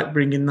 if you like,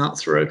 bringing that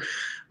through.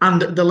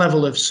 And the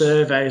level of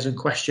surveys and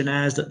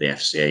questionnaires that the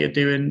FCA are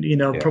doing,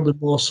 probably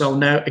more so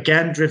now,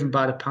 again, driven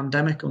by the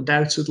pandemic,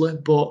 undoubtedly,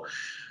 but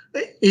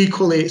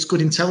equally, it's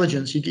good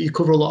intelligence. You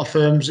cover a lot of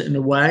firms in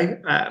a way.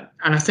 And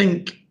I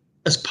think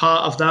as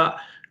part of that,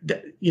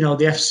 the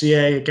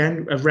FCA,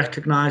 again, have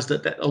recognised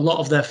that a lot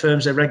of their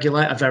firms they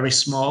regulate are very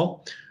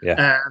small,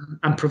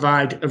 and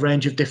provide a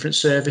range of different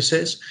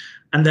services.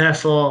 And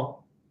therefore,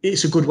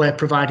 it's a good way of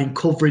providing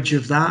coverage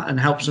of that, and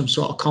helps them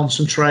sort of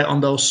concentrate on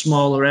those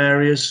smaller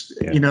areas,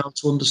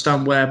 to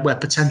understand where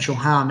potential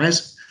harm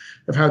is,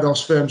 of how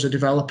those firms are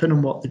developing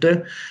and what they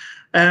do.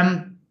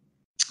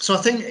 So I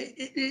think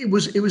it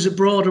was a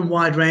broad and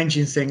wide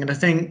ranging thing, and I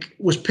think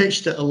was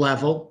pitched at a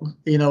level,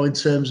 in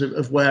terms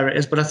of where it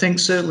is. But I think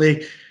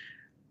certainly,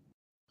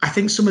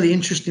 some of the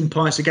interesting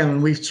points, again,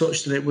 and we've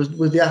touched on it, was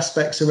the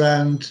aspects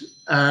around,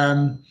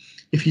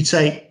 if you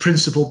take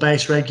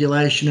principle-based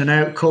regulation and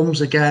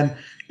outcomes, again,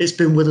 it's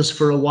been with us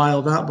for a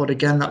while, but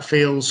again, that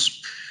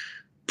feels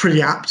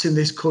pretty apt in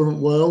this current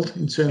world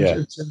in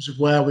terms of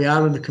where we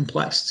are and the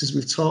complexities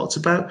we've talked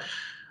about.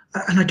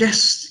 And I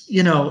guess,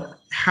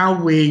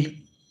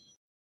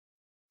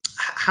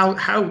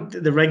 how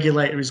the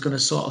regulator is going to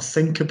sort of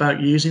think about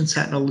using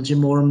technology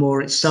more and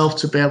more itself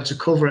to be able to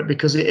cover it,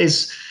 because it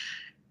is,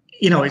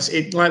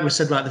 it's like we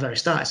said right at the very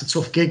start, it's a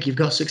tough gig. You've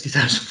got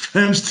 60,000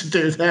 firms to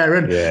do there,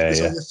 and it's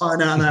only a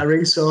finite amount of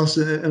resource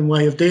and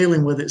way of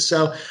dealing with it.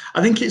 So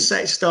I think it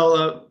sets it all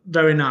up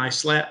very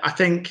nicely. I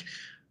think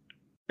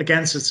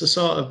again, so to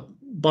sort of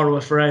borrow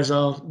a phrase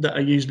that I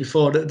used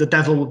before, the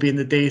devil will be in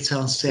the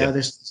detail and see how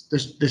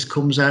this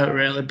comes out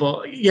really.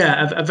 But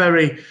yeah,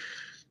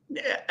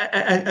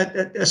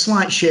 a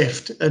slight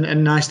shift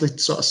and nicely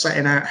sort of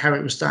setting out how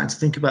it was starting to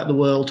think about the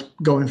world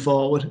going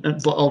forward,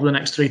 but over the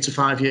next 3 to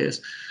 5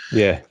 years.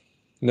 Yeah.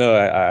 No,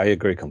 I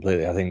agree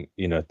completely. I think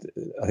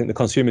the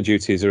consumer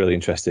duty is a really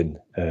interesting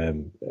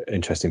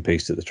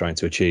piece that they're trying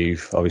to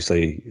achieve.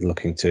 Obviously,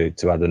 looking to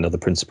add another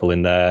principle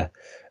in there,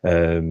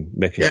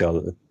 making sure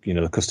that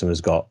the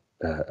customer's got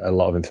a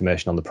lot of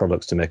information on the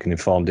products to make an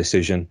informed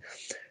decision.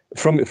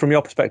 From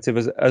your perspective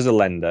as a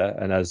lender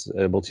and as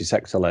a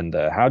multi-sector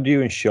lender, how do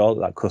you ensure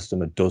that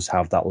customer does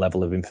have that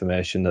level of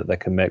information that they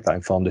can make that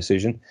informed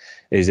decision?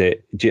 Are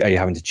you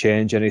having to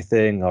change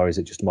anything, or is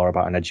it just more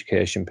about an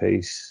education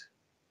piece?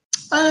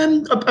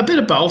 A bit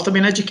of both. I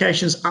mean,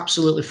 education's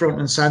absolutely front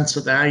and centre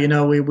there.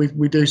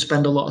 We do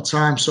spend a lot of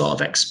time sort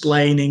of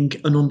explaining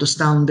and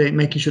understanding,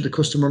 making sure the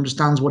customer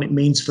understands what it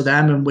means for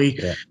them. And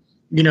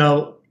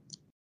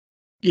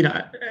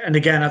and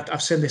again,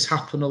 I've seen this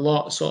happen a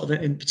lot, sort of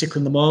in particular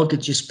in the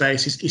mortgage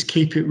space, is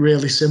keep it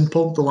really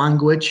simple, the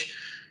language.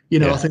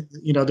 I think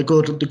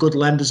the good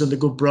lenders and the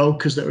good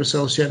brokers that are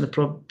associated in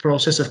the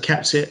process have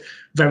kept it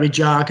very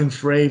jargon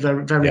free,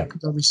 very very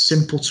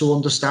simple to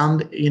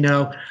understand. And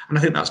I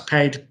think that's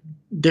paid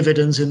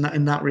dividends in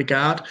that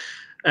regard.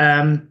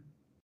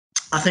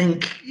 I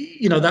think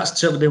that's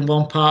certainly been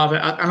one part of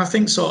it, and I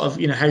think sort of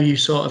how you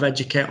sort of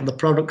educate on the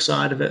product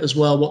side of it as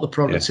well, what the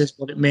product is,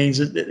 what it means,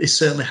 is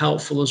certainly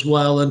helpful as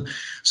well, and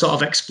sort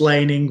of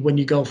explaining when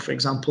you go, for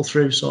example,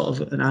 through sort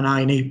of an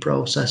I&E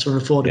process or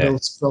an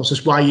affordability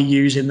process, why you're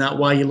using that,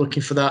 why you're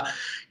looking for that.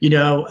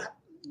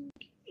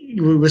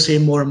 We're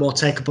seeing more and more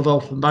take up of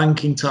open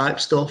banking type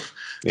stuff,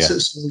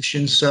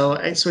 solutions. So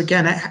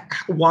again,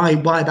 why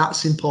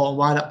that's important,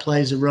 why that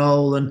plays a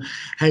role, and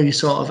how you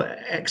sort of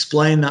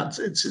explain that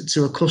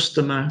to a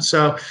customer.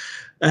 So,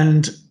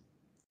 and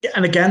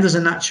again,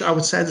 I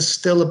would say there's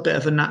still a bit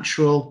of a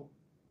natural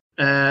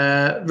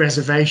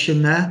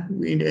reservation there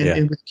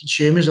in with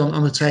consumers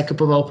on the take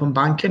up of open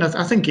banking.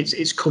 I think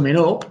it's coming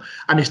up,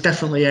 and it's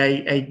definitely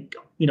a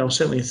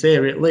certainly in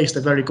theory at least, a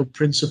very good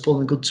principle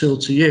and good tool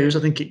to use. I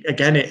think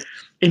it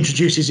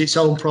introduces its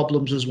own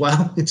problems as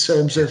well in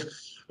terms of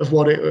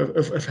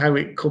how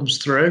it comes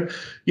through.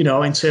 In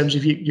terms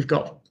of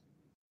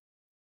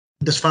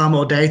there's far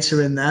more data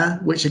in there,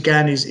 which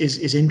again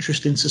is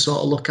interesting to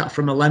sort of look at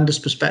from a lender's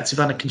perspective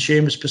and a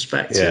consumer's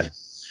perspective.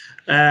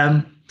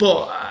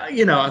 But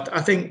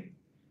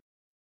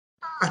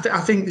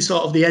I think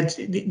sort of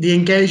the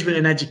engagement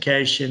in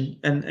education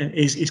and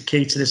is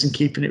key to this, and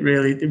keeping it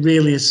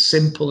really as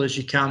simple as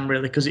you can,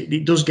 really, because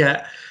it does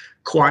get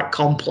quite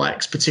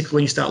complex, particularly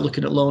when you start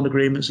looking at loan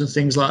agreements and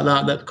things like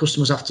that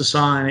customers have to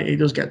sign. It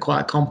does get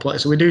quite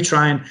complex. So we do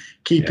try and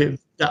keep it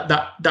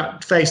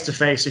that face to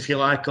face, if you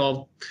like,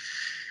 or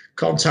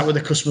contact with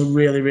the customer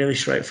really, really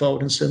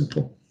straightforward and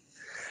simple.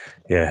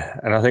 Yeah,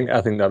 and I think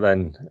that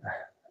then,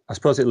 I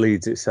suppose it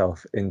leads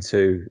itself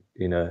into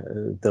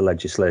the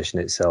legislation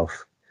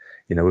itself.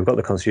 We've got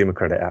the Consumer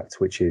Credit Act,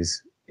 which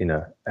is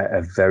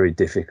a very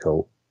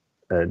difficult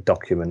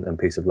document and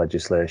piece of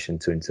legislation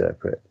to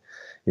interpret.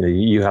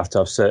 You have to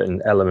have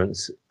certain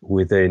elements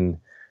within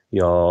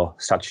your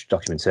statutory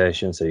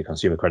documentation, so your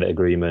consumer credit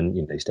agreement,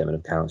 your statement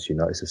of accounts, your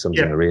notice of sums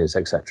and arrears,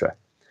 etc.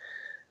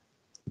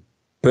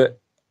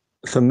 But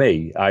for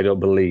me, I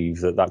don't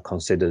believe that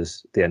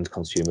considers the end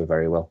consumer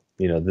very well.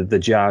 The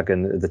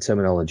jargon, the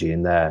terminology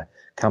in there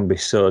can be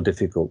so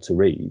difficult to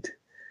read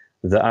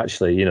that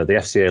actually, the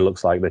FCA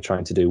looks like they're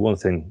trying to do one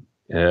thing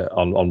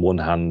on one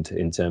hand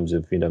in terms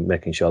of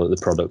making sure that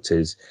the product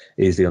is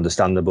easily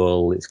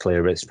understandable, it's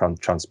clear, it's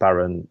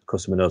transparent,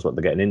 customer knows what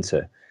they're getting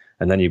into,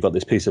 and then you've got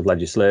this piece of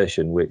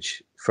legislation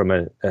which, from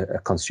a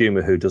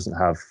consumer who doesn't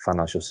have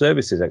financial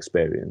services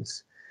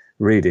experience,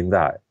 reading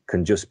that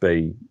can just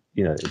be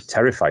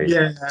terrifying.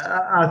 Yeah,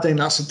 I think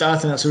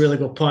that's a really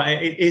good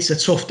point. It's a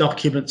tough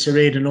document to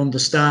read and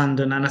understand,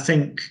 and I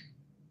think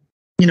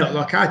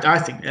I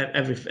think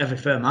every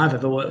firm I've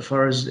ever worked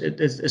for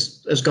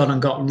has gone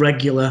and got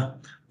regular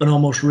and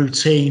almost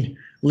routine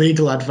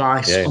legal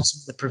advice on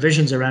some of the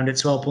provisions around it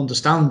to help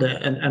understand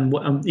it and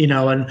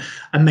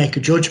make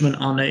a judgment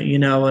on it.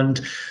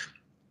 And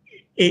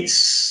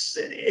it's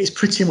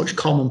pretty much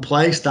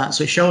commonplace, that,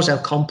 so it shows how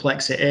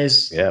complex it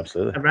is.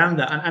 Around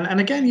that. And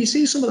again, you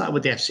see some of that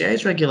with the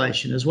FCA's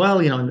regulation as well.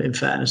 In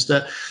fairness,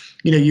 that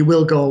you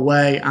will go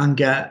away and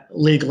get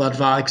legal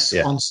advice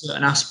on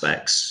certain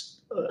aspects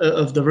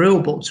of the rule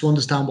book to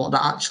understand what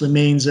that actually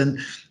means and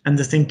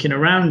the thinking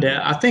around it.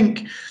 I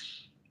think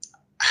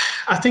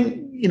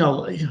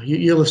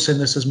you'll have seen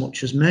this as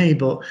much as me,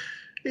 but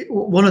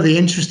one of the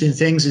interesting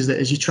things is that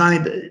as you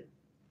try,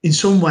 in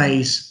some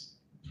ways,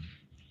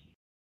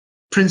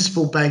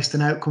 principle-based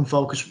and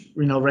outcome-focused,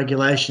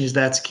 regulation is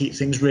there to keep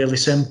things really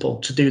simple,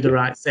 to do the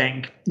right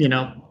thing,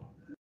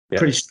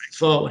 pretty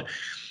straightforward.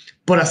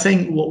 But I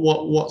think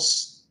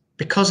what's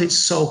because it's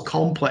so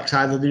complex,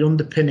 either the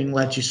underpinning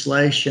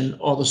legislation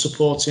or the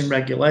supporting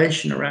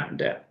regulation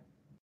around it,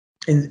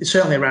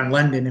 certainly around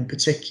lending in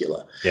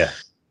particular, Yeah.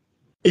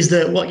 is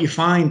that what you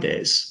find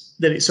is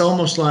that it's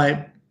almost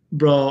like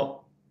brought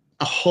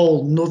a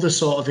whole nother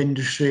sort of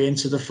industry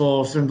into the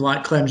fore from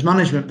like claims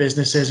management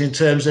businesses in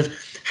terms of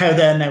how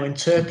they're now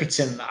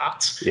interpreting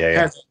that, how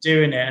they're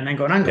doing it, and then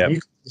going, hang on, you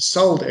could be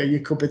sold it, or you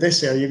could be this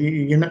here,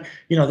 you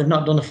know, they've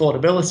not done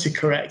affordability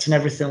correct and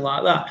everything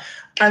like that.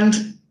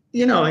 And,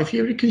 you know, if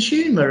you're a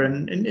consumer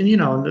and you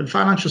know, the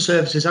financial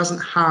services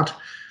hasn't had,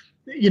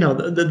 you know,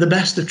 the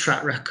best of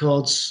track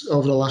records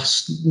over the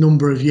last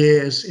number of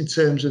years in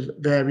terms of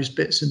various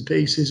bits and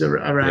pieces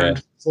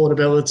around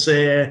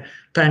affordability,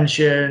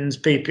 pensions,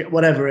 PP,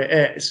 whatever it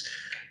is.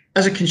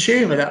 As a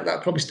consumer,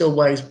 that probably still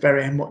weighs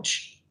very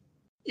much,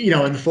 you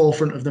know, in the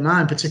forefront of the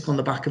mind, particularly on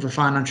the back of a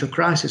financial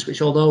crisis,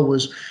 which although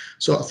was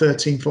sort of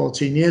 13,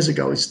 14 years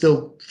ago, is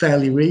still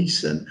fairly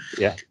recent.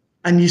 Yeah.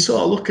 And you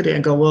sort of look at it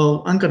and go,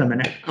 well, hang on a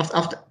minute.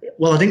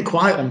 I didn't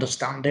quite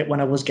understand it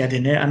when I was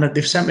getting it, and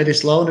they've sent me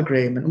this loan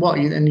agreement.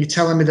 And you're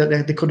telling me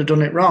that they could have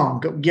done it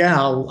wrong?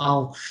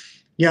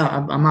 Yeah,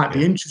 I might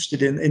be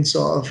interested in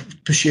sort of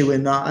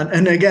pursuing that.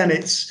 And again,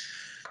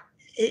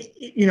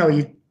 you know,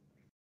 it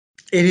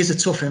is a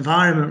tough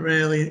environment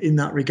really in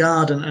that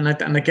regard.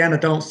 And again, I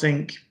don't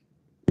think,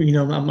 you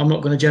know, I'm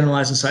not going to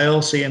generalize and say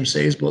all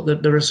CMCs,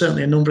 but there are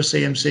certainly a number of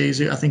CMCs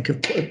who I think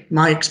have,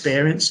 my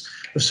experience,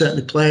 have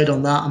certainly played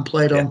on that and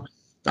played on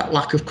that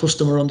lack of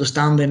customer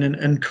understanding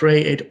and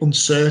created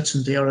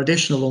uncertainty or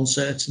additional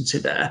uncertainty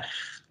there.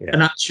 Yeah.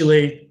 And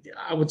actually,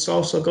 I would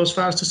also go as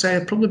far as to say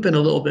I've probably been a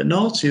little bit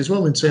naughty as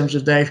well in terms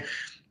of they've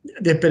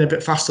been a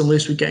bit fast and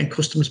loose with getting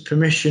customers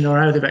permission or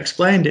how they've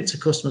explained it to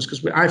customers,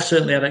 because I've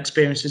certainly had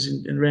experiences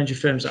in a range of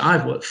firms that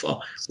I've worked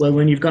for where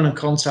when you've gone and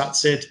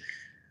contacted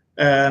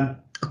a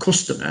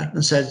customer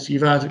and said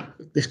you've had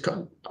this,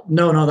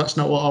 no, that's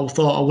not what I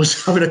thought I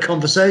was having a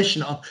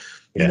conversation on,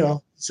 you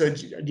know. So,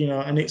 you know,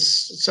 and it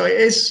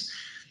is,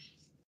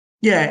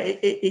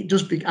 it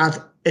does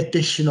add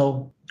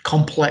additional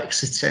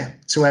complexity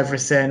to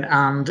everything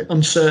and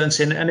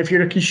uncertainty. And if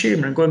you're a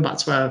consumer, and going back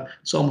to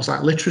it's almost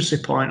like literacy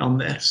point on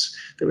this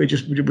that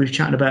we've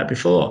chatted about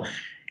before,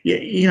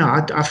 you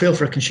know, I feel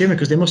for a consumer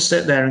because they must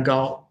sit there and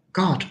go,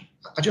 God,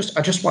 I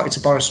just wanted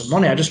to borrow some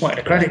money. I just wanted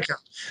a credit card.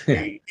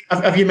 Yeah.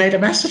 Have you made a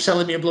mess of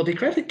selling me a bloody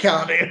credit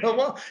card? You know,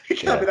 well, it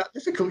can't be that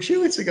difficult,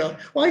 surely, to go.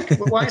 Why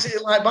is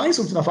it like buying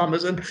something off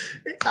Amazon?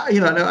 You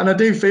know, and I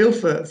do feel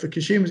for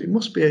consumers. It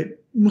must be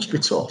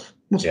tough.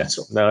 Be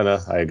tough. No,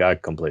 I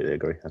completely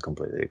agree.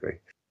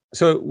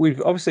 So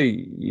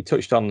you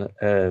touched on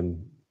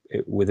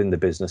within the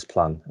business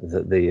plan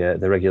that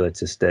the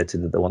regulator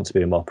stated that they want to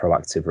be a more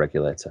proactive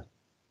regulator,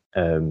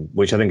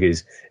 which I think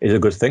is a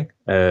good thing.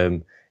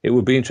 It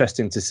would be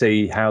interesting to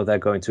see how they're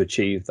going to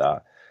achieve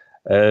that.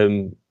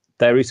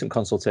 Their recent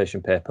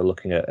consultation paper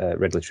looking at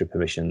regulatory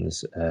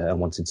permissions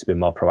and wanting to be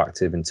more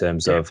proactive in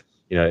terms of,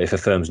 you know, if a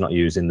firm's not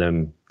using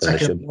them, then they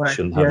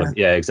shouldn't have them.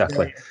 Yeah,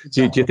 exactly.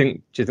 Do you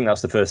think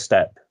that's the first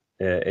step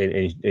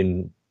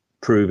in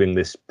proving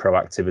this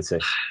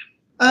proactivity?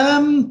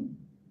 I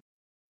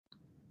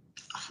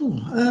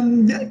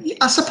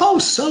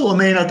suppose so. I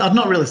mean, I've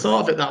not really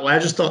thought of it that way. I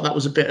just thought that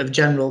was a bit of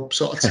general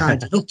sort of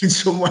tidying up in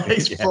some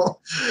ways. But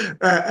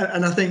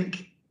and I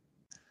think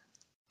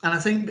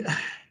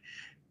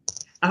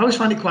I always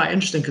find it quite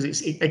interesting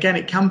because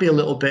it can be a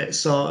little bit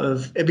sort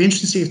of, it'd be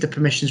interesting to see if the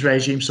permissions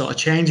regime sort of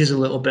changes a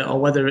little bit or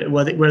whether it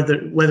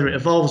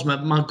evolves.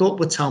 My gut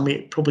would tell me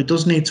it probably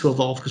does need to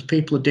evolve because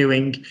people are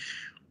doing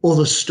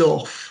other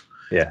stuff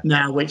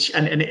now, which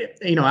and it,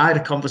 you know, I had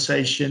a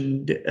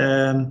conversation.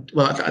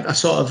 I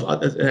sort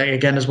of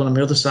again as one of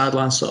my other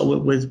sidelines, sort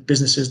of with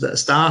businesses that are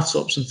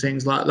startups and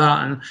things like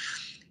that,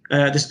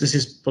 and this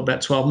is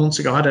about 12 months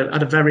ago. I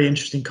had a very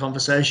interesting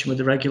conversation with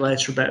the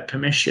regulator about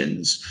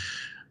permissions.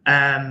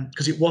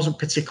 Because it wasn't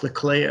particularly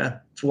clear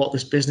for what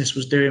this business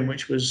was doing,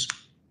 which was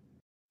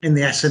in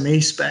the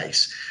SME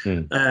space,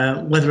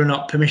 whether or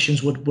not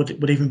permissions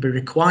would even be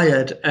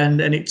required. And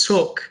it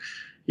took,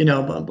 you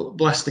know,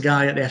 bless the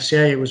guy at the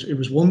FCA, it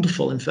was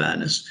wonderful in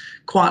fairness,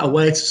 quite a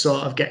way to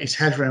sort of get his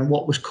head around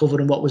what was covered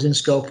and what was in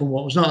scope and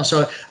what was not.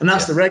 So, and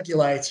that's the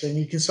regulator, and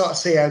you can sort of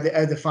see how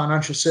the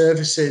financial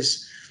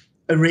services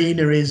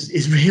arena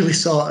is really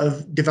sort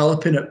of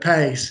developing at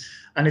pace.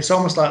 And it's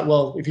almost like,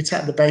 well, if you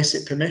take the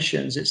basic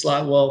permissions, it's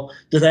like, well,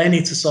 do they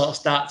need to sort of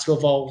start to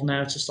evolve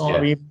now to sort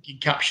of even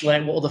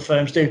encapsulate what other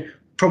firms do?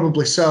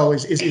 Probably so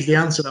is the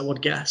answer, I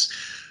would guess.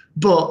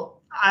 But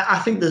I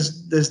think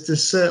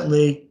there's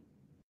certainly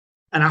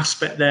an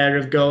aspect there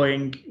of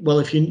going, well,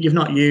 if you've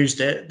not used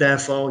it,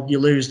 therefore you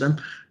lose them.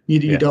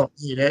 You don't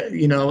need it,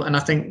 you know. And I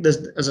think there's,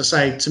 as I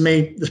say, to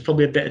me, there's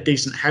probably a bit of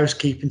decent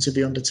housekeeping to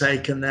be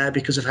undertaken there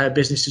because of how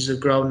businesses have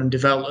grown and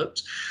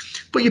developed.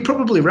 But you're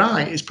probably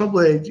right. It's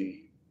probably,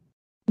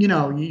 you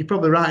know, you're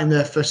probably right in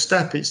their first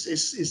step.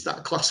 It's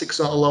that classic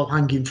sort of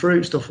low-hanging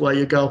fruit stuff where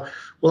you go,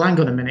 well, hang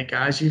on a minute,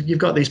 guys. You've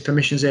got these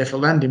permissions here for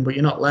lending, but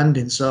you're not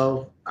lending.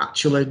 So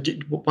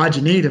actually, why do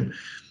you need them?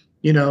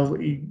 You know,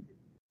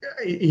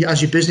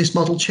 has your business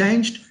model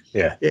changed?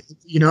 Yeah.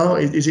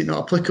 Is it not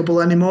applicable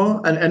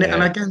anymore? And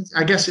Yeah. again,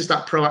 I guess it's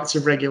that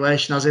proactive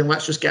regulation, as in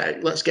let's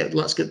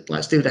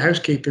do the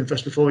housekeeping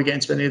first before we get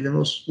into any of the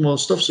more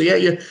stuff. So yeah,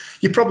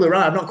 you're probably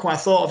right. I've not quite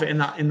thought of it in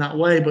that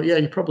way, but yeah,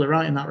 you're probably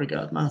right in that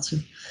regard,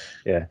 Martin.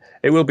 Yeah,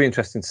 it will be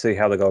interesting to see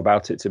how they go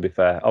about it. To be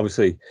fair,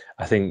 obviously,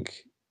 I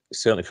think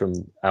certainly from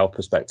our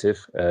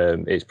perspective,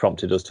 it's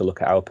prompted us to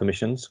look at our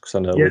permissions, because I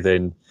know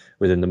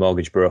within the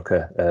mortgage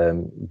broker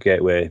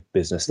gateway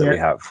business that we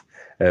have,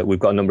 we've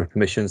got a number of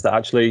permissions that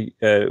actually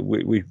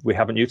we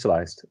haven't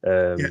utilised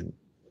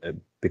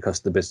because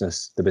the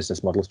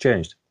business model's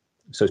changed.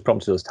 So it's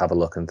prompted us to have a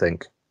look and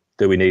think,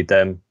 do we need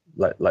them?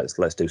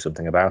 Let's do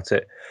something about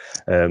it.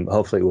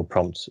 Hopefully, it will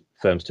prompt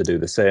firms to do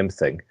the same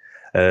thing.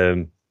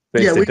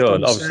 But if they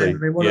don't, obviously,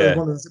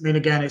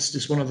 again, it's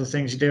just one of the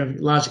things you do,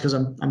 largely because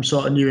I'm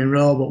sort of new in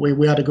role, but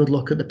we had a good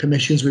look at the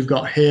permissions we've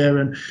got here,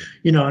 and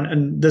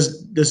and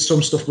there's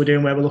some stuff we're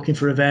doing where we're looking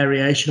for a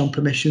variation on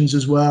permissions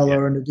as well,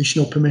 or an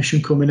additional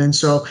permission coming in.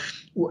 So,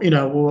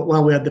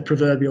 while we had the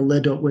proverbial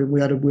lid up,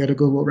 we had a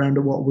good look around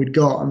at what we'd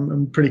got.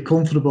 I'm pretty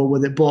comfortable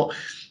with it, but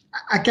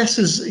I guess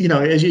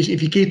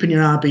if you're keeping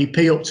your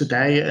RBP up to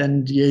date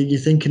and you're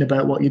thinking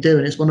about what you're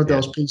doing, it's one of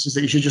those pieces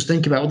that you should just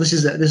think about. Well, this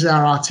is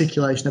our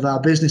articulation of our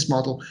business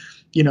model.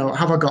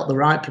 Have I got the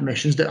right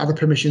permissions? Are the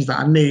permissions that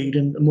I need?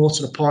 And more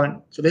to the point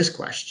for this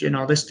question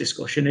or this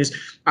discussion is,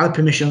 are the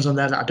permissions on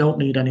there that I don't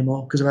need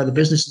anymore because of how the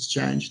business has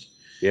changed?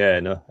 Yeah,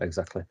 no,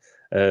 exactly.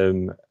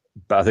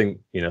 But I think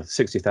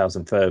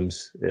 60,000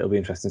 firms. It'll be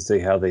interesting to see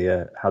how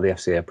the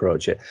FCA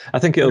approach it. I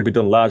think it'll be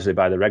done largely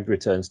by the reg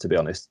returns. To be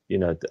honest,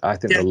 I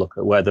think they'll look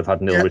at where they've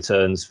had nil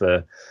returns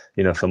for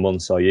for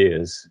months or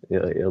years.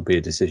 It'll be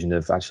a decision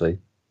of actually,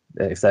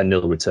 if they're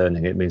nil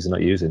returning, it means they're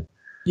not using.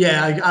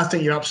 Yeah, I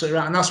think you're absolutely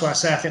right, and that's why I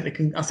say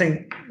I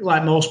think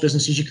like most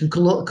businesses, you can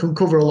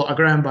cover a lot of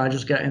ground by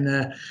just getting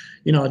a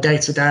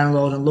data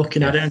download and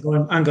looking at it and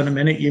going, hang on a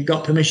minute, you've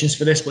got permissions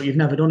for this, but you've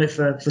never done it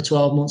for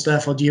 12 months.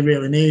 Therefore, do you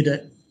really need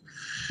it?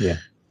 Yeah.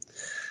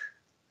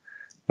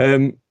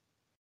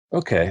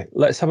 Okay.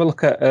 Let's have a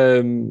look at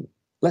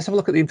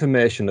the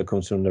information that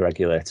comes from the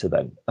regulator.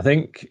 Then I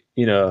think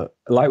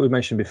like we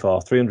mentioned before,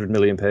 300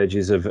 million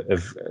pages of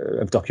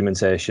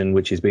documentation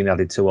which is being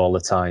added to all the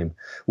time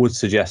would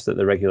suggest that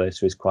the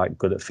regulator is quite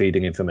good at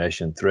feeding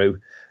information through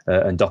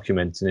and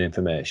documenting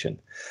information.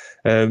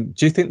 Do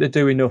you think they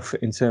do enough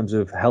in terms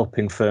of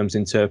helping firms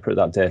interpret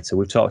that data?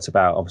 We've talked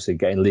about obviously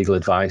getting legal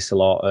advice a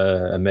lot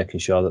and making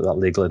sure that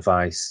legal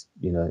advice,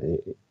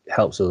 it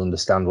helps us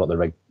understand what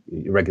the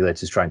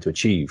regulator is trying to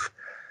achieve.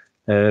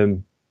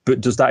 But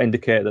does that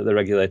indicate that the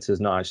regulator is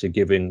not actually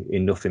giving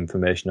enough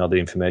information, or the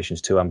information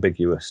is too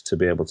ambiguous to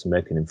be able to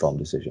make an informed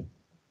decision?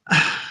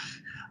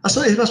 I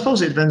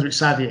suppose it depends which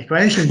side of the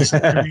equation.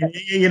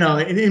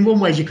 In one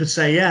way you could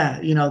say,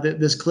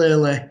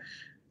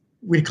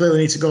 we clearly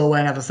need to go away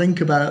and have a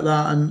think about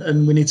that,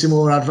 and we need some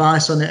more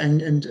advice on it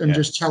and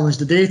just challenge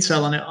the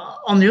detail on it.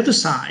 On the other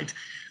side,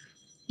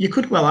 you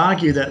could well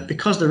argue that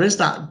because there is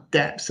that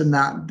depth and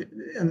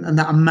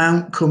that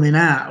amount coming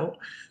out,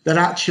 that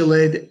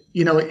actually,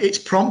 it's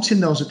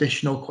prompting those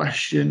additional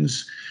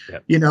questions,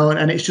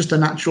 and it's just a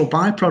natural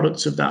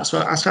byproduct of that.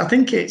 So I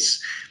think it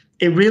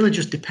really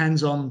just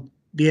depends on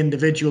the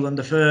individual and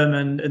the firm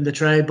and the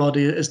trade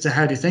body as to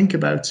how they think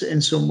about it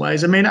in some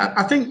ways. I mean,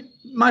 I think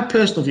my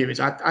personal view is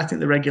I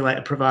think the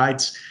regulator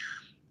provides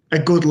a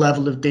good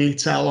level of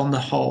detail on the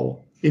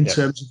whole in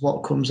terms of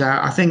what comes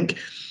out. I think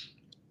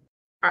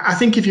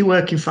if you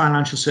work in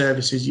financial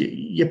services,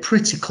 you're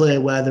pretty clear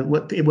where the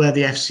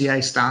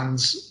FCA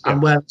stands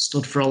and where it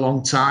stood for a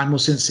long time, well,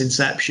 since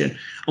inception,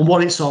 and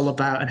what it's all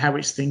about and how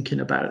it's thinking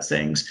about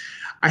things.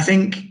 I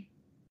think,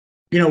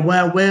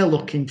 where we're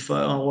looking for,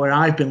 or where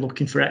I've been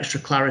looking for extra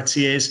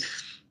clarity is,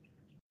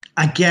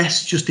 I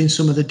guess, just in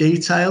some of the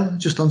detail,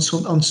 just on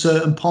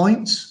certain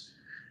points,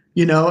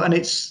 and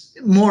it's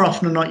more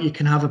often than not, you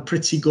can have a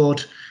pretty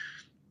good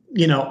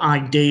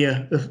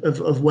idea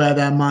of where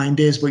their mind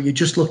is, but you're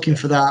just looking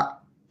for that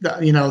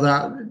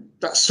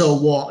so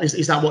what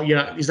is that what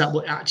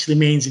it actually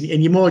means,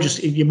 and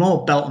you're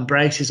more belt and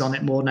braces on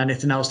it more than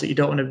anything else, that you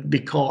don't want to be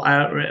caught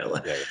out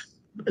really.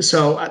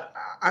 So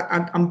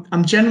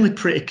I'm generally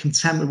pretty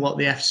content with what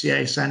the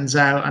FCA sends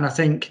out, and I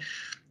think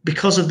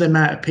because of the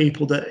amount of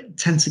people that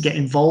tend to get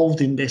involved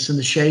in this and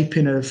the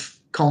shaping of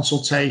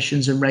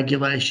consultations and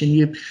regulation,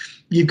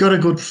 you've got a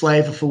good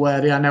flavour for where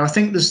they are. Now, I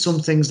think there's some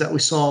things that we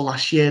saw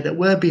last year that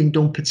were being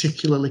done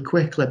particularly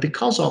quickly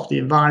because of the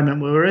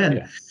environment we were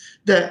in,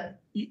 that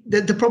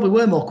there probably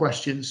were more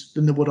questions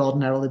than there would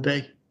ordinarily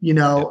be.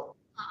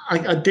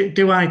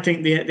 Do I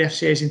think the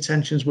FCA's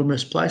intentions were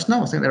misplaced?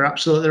 No, I think they're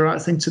absolutely the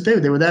right thing to do.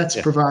 They were there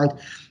to provide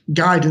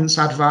guidance,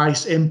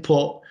 advice,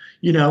 input,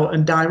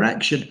 and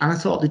direction. And I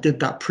thought they did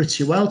that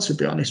pretty well, to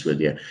be honest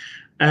with you.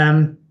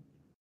 I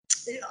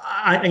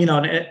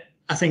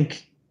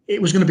think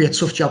it was going to be a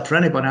tough job for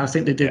anybody. I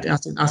think they did. I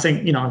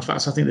think in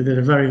fact, I think they did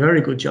a very,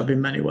 very good job in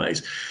many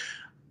ways.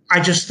 I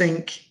just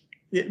think,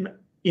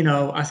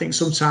 I think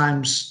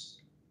sometimes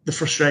the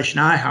frustration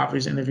I have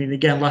is, and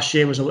again, last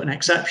year was an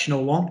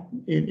exceptional one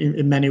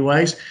in many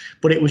ways,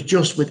 but it was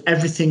just with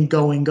everything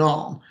going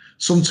on.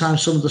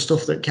 Sometimes some of the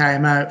stuff that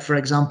came out, for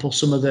example,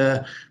 some of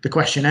the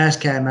questionnaires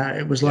came out,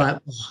 it was like,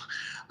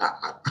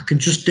 I can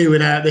just do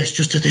without this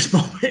just at this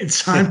moment in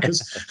time,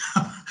 because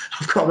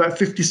I've got about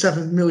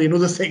 57 million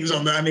other things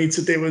on that I need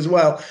to do as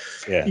well.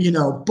 Yeah.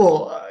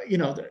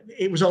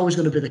 It was always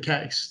going to be the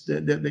case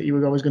that you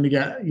were always going to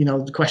get,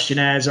 the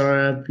questionnaires or,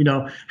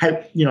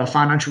 a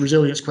financial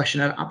resilience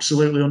questionnaire,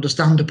 absolutely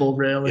understandable,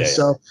 really. Yeah.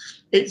 So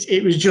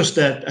it was just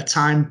a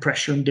time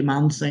pressure and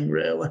demand thing,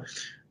 really.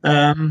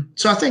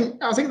 So I think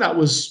that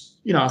was,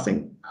 I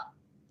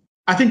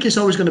think it's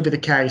always going to be the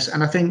case.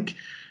 And I think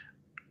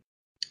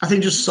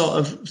just sort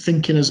of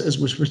thinking as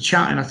we're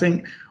chatting, I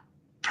think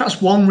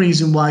perhaps one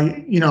reason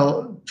why,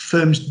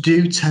 firms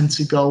do tend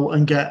to go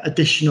and get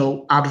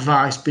additional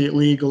advice, be it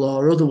legal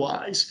or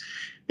otherwise,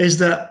 is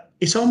that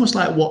it's almost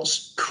like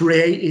what's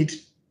created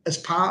as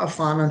part of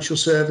financial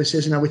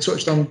services. We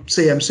touched on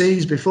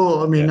CMCs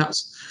before.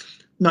 That's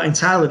not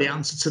entirely the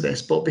answer to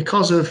this, but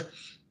because of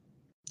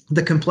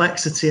the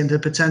complexity and the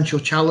potential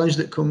challenge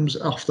that comes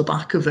off the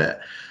back of it,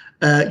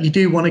 you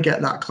do want to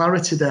get that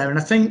clarity there. And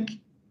I think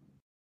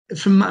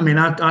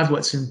I've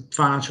worked in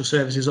financial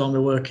services all my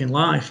working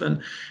life,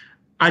 and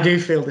I do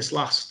feel this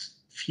last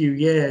few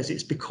years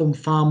it's become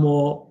far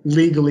more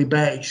legally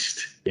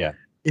based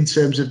in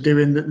terms of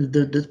doing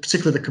the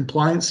particularly the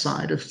compliance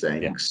side of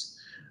things.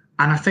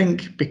 And I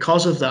think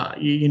because of that,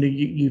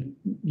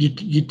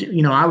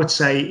 I would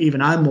say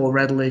even I'm more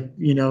readily,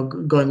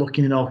 going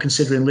looking or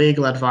considering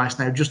legal advice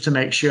now, just to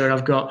make sure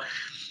I've got.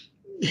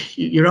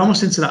 You're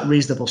almost into that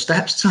reasonable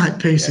steps type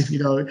piece. If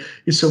you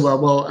say,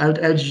 well, how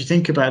did you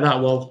think about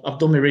that? Well, I've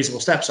done my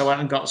reasonable steps. I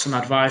went and got some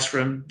advice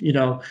from,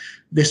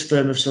 this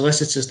firm of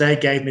solicitors. They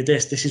gave me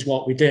this. This is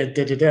what we did.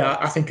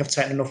 I think I've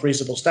taken enough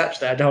reasonable steps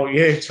there, don't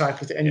you?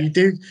 Type of thing. And you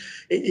do.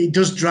 It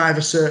does drive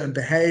a certain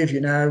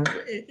behaviour.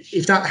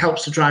 If that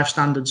helps to drive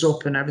standards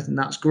up and everything,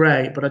 that's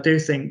great. But I do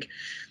think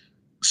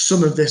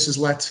some of this has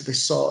led to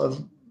this sort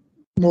of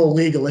more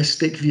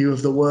legalistic view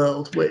of the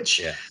world,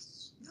 which. Yeah.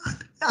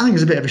 I think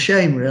it's a bit of a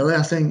shame, really.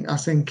 I think,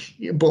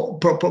 but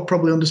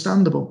probably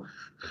understandable.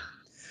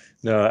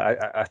 No,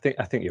 I think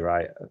you're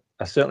right.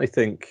 I certainly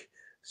think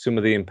some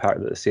of the impact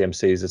that the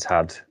CMCs has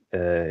had,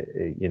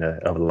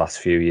 over the last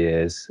few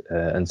years,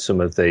 and some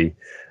of the,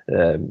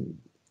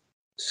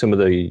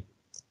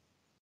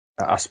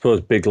 I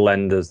suppose, big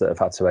lenders that have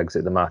had to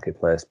exit the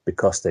marketplace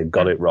because they've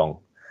got it wrong,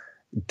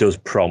 does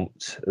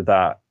prompt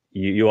that.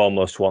 You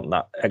almost want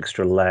that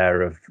extra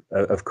layer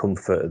of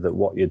comfort that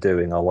what you're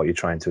doing or what you're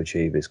trying to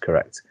achieve is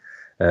correct.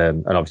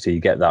 And obviously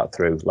you get that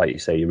through, like you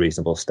say, your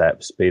reasonable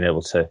steps, being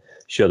able to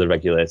show the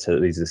regulator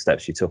that these are the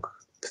steps you took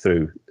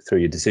through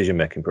your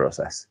decision-making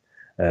process,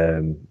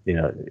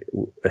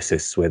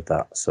 assists with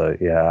that. So,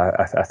 yeah,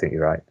 I think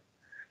you're right.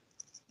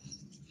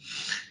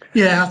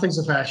 Yeah, I think it's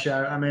a fair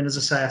shout. As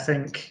I say, I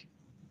think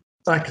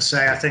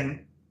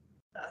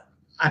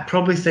I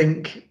probably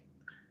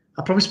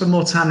spend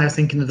more time now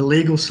thinking of the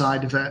legal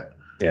side of it.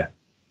 Yeah.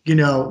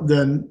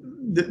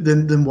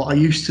 Than what I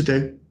used to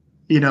do.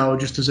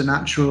 Just as a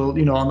natural,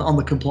 on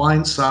the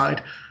compliance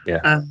side. Yeah.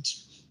 And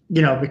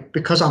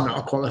because I'm not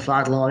a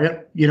qualified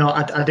lawyer,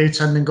 I do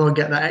tend to go and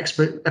get that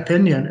expert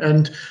opinion,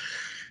 and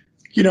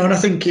and I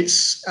think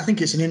it's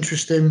an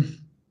interesting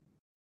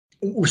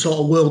sort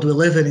of world we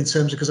live in terms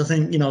of, because I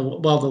think,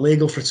 while the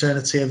legal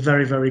fraternity are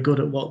very, very good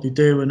at what they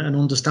do and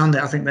understand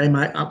it, I think they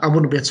might, I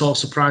wouldn't be at all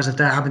surprised if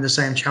they're having the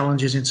same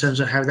challenges in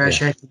terms of how they're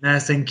shaping their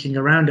thinking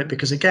around it,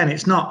 because again,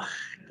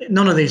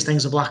 none of these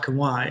things are black and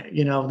white,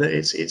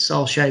 it's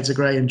all shades of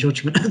grey and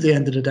judgment at the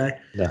end of the day.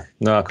 Yeah,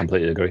 no, I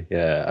completely agree.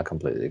 Yeah, I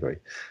completely agree.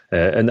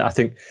 And I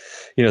think,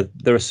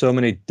 there are so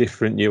many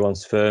different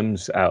nuanced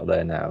firms out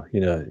there now.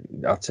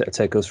 I'll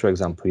take us, for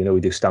example, we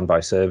do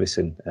standby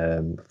servicing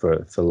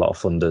for a lot of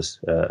funders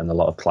and a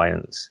lot of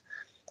clients.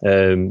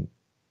 But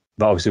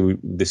obviously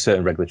there's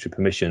certain regulatory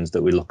permissions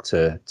that we look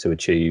to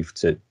achieve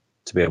to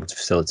be able to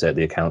facilitate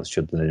the accounts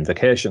should an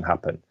invocation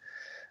happen.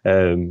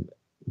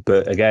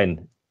 But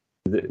again,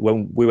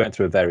 when we went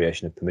through a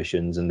variation of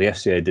permissions and the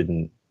FCA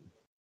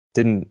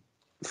didn't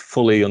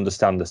fully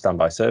understand the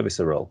standby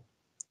servicer role.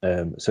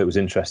 So it was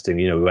interesting,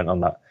 we went on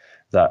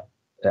that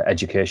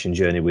education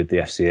journey with the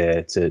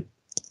FCA to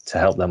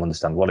help them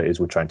understand what it is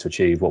we're trying to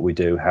achieve, what we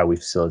do, how we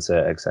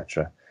facilitate,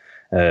 etc.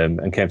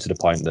 And came to the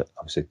point that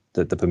obviously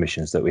the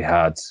permissions that we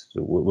had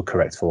were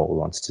correct for what we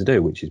wanted to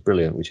do, which is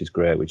brilliant, which is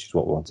great, which is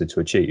what we wanted to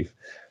achieve.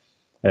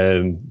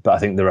 But I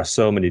think there are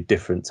so many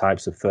different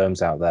types of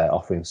firms out there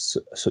offering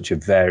such a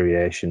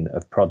variation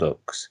of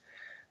products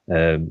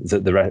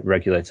that the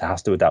regulator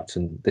has to adapt,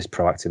 and this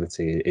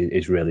proactivity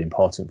is really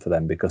important for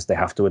them because they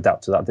have to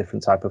adapt to that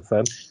different type of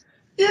firm.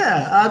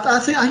 Yeah, I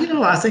think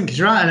I think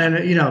he's right,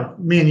 and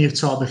me and you've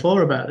talked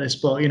before about this,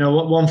 but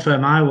one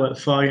firm I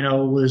worked for,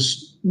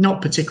 was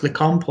not particularly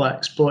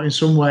complex, but in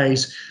some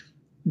ways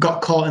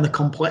got caught in the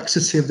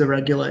complexity of the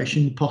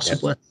regulation,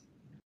 possibly. Yep.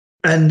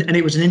 And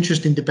it was an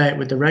interesting debate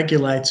with the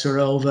regulator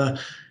over,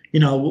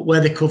 were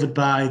they covered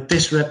by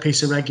this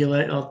piece of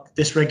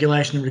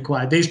regulation and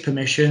required these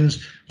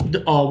permissions,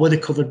 or were they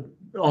covered,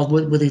 or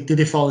did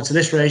they fall into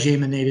this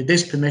regime and needed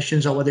this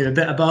permissions, or were they a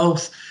bit of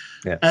both?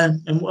 Yeah.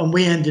 And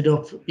we ended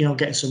up,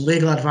 getting some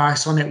legal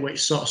advice on it,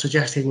 which sort of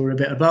suggested we were a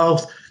bit of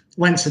both.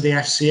 Went to the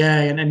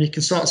FCA, and you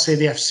can sort of see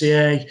the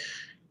FCA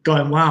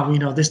going, wow,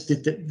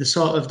 the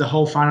sort of the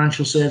whole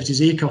financial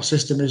services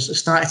ecosystem has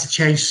started to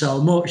change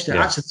so much that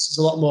actually this is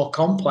a lot more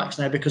complex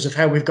now because of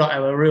how we've got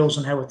our rules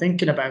and how we're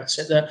thinking about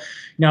it. That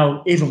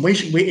even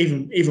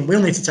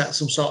we'll need to take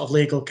some sort of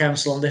legal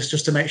counsel on this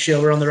just to make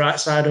sure we're on the right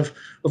side of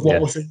what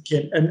we're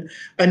thinking.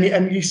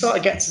 And you sort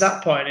of get to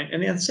that point,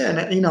 and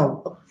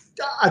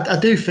I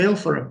do feel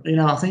for them.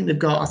 I think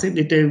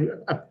they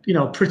do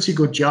a pretty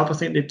good job. I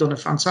think they've done a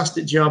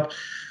fantastic job.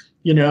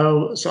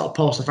 Sort of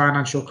post the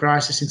financial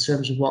crisis in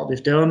terms of what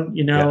they've done,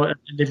 and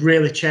they've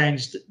really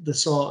changed the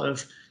sort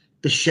of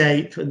the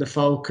shape and the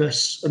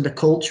focus and the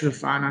culture of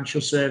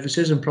financial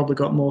services, and probably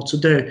got more to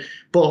do.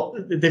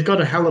 But they've got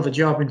a hell of a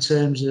job in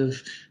terms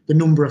of the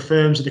number of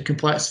firms and the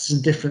complexities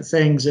and different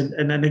things.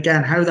 And then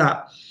again, how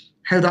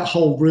that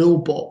whole rule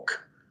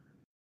book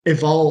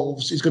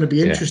evolves is going to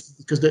be interesting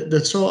because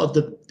the sort of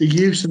the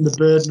use and the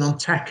burden on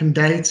tech and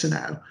data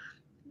now,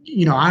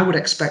 I would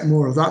expect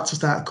more of that to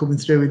start coming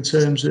through in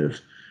terms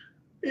of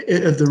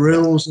the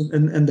rules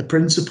and the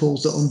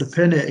principles that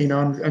underpin it.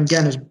 And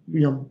again, as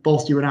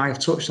both you and I have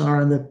touched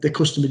on, and the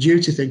customer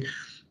duty thing,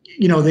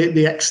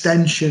 the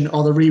extension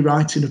or the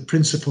rewriting of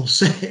Principle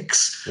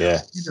 6,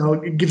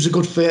 it gives a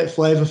good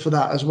flavour for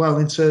that as well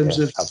in terms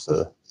of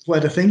absolutely where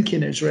the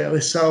thinking is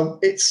really. So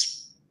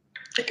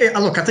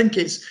look, I think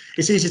it's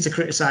easy to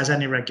criticise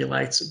any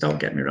regulator. Don't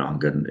get me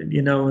wrong,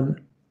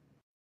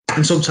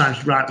 and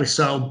sometimes rightly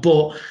so,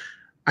 but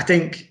I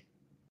think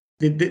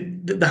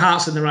the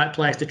heart's in the right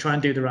place to try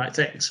and do the right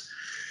things,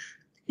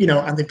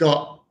 and they've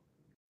got,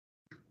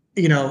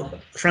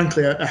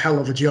 frankly, a hell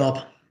of a job,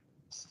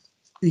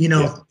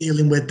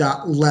 dealing with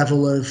that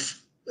level of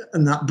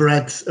and that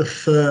breadth of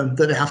firm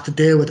that they have to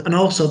deal with. And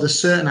also there's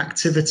certain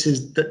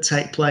activities that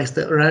take place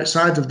that are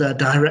outside of their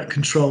direct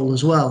control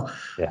as well.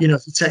 Yeah.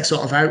 If you take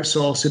sort of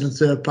outsourcing and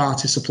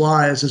third-party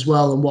suppliers as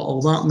well, and what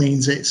all that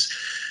means, it's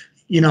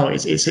a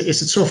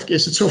tough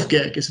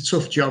gig. It's a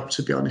tough job,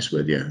 to be honest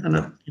with you. And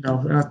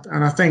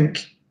I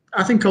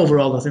think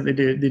overall, I think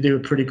they do a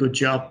pretty good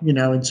job,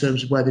 in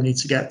terms of where they need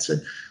to get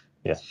to.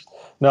 Yeah,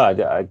 no,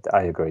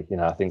 I agree.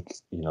 I think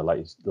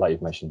like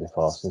you've mentioned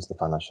before, since the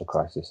financial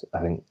crisis, I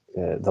think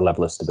the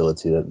level of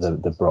stability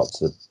that they've brought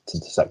to the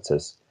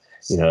sectors,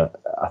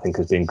 I think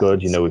has been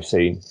good. We've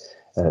seen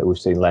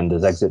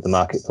lenders exit the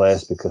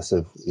marketplace because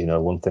of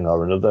one thing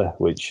or another,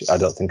 which I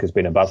don't think has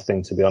been a bad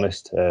thing, to be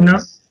honest. No.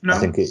 I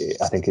think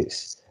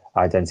it's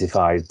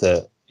identified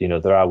that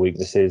there are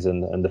weaknesses,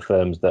 and the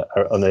firms that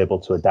are unable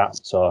to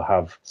adapt or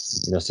have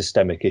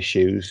systemic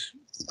issues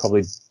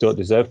probably don't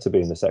deserve to be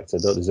in the sector,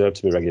 don't deserve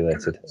to be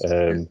regulated.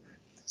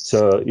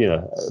 So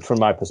from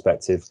my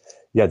perspective,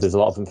 there's a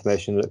lot of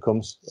information that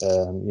comes.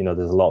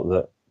 There's a lot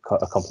that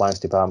a compliance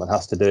department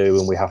has to do,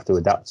 and we have to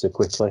adapt to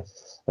quickly.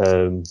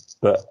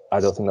 But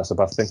I don't think that's a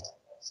bad thing.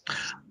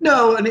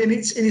 No, and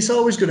it's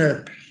always going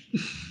to.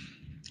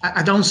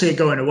 I don't see it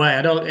going away.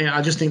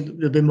 I just think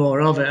there'll be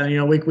more of it.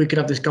 And we could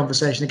have this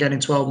conversation again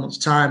in 12 months'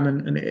 time,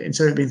 and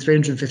instead of being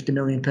 350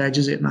 million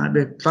pages, it might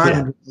be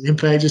 500 million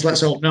pages. Let's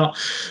hope not.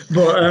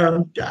 But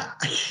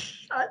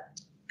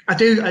I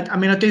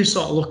do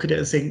sort of look at it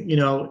and think,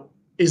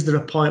 is there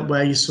a point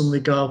where you suddenly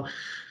go,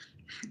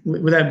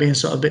 without being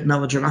sort of a bit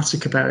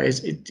melodramatic about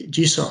it,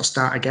 do you sort of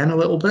start again a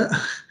little bit?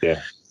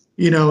 Yeah.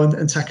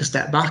 And take a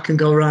step back and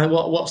go, right,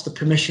 what's the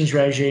permissions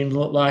regime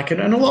look like?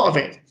 And a lot of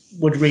it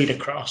would read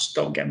across,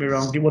 don't get me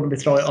wrong, you wouldn't be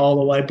throwing it all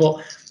away,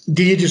 but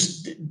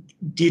does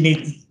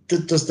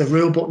the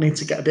rule book need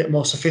to get a bit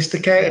more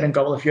sophisticated and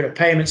go, well, if you're a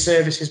payment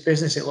services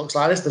business, it looks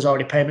like this, there's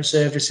already payment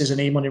services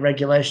and e-money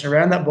regulation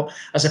around that, but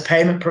as a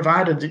payment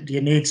provider, do you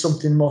need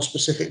something more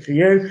specific for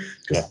you?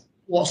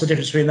 What's the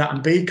difference between that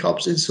and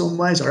B-Corps in some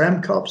ways, or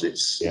M-Corps?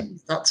 It's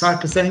that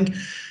type of thing,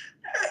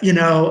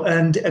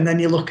 and then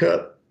you look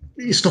at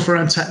stuff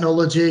around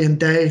technology and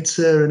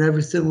data and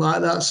everything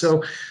like that.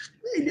 So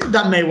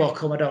that may well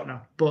come, I don't know.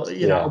 But,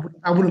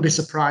 I wouldn't be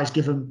surprised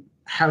given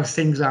how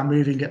things are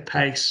moving at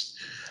pace.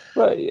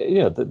 Well,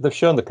 they've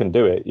shown they can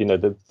do it.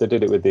 They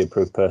did it with the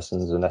approved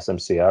persons and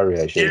SMCR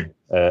regime,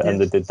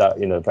 and they did that,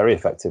 very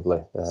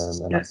effectively.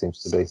 And that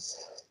seems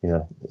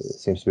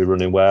to be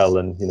running well.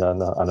 And, I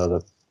know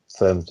the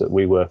firms that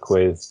we work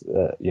with,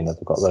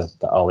 they've got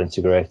that all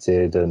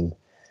integrated, and,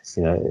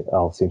 it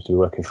all seems to be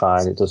working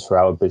fine. It does for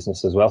our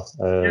business as well.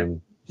 So,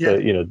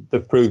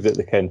 they've proved that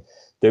they can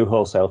do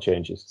wholesale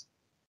changes.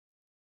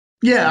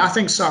 Yeah, I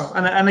think so.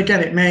 And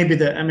again, it may be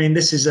that,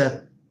 this is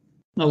a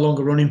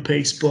longer running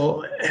piece,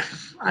 but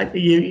like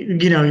you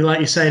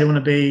say, they want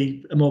to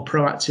be a more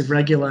proactive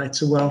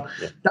regulator. Well,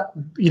 that,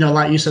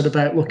 like you said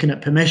about looking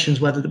at permissions,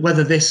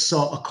 whether this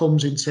sort of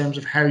comes in terms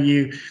of how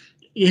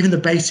even the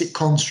basic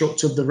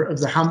construct of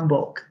the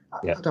handbook,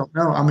 I don't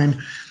know.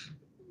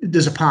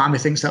 there's a part of me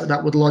thinks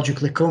that would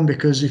logically come,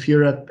 because if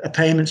you're a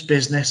payments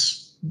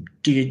business,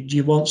 do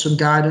you want some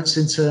guidance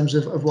in terms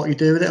of what you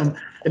do with it? And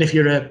if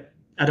you're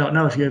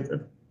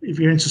if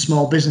you're into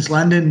small business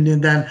lending,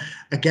 and then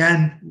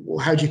again,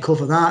 how do you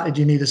cover that? Do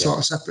you need a sort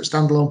of separate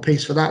standalone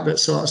piece for that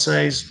sort of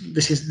says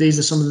these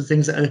are some of the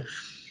things that are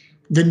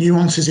the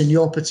nuances in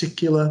your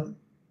particular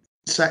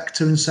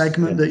sector and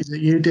segment that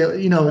you do?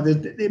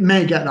 It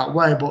may get that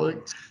way,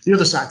 but the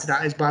other side to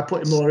that is by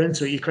putting more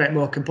into it, you create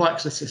more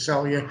complexity.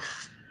 So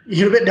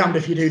you're a bit damned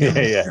if you do.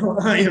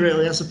 You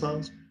really, I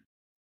suppose.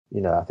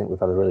 I think we've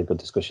had a really good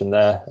discussion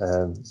there.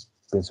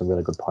 Been some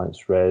really good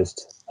points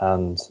raised,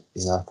 and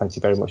thank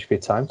you very much for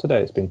your time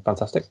today. It's been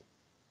fantastic.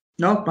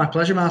 No, my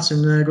pleasure,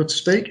 Martin. Good to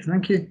speak.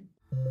 Thank you.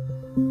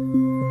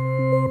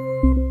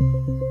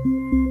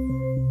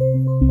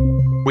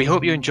 We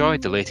hope you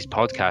enjoyed the latest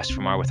podcast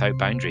from our Without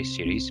Boundaries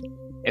series.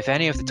 If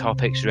any of the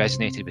topics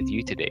resonated with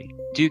you today,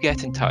 do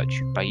get in touch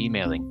by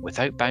emailing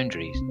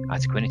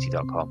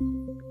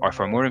withoutboundaries@equiniti.com. Or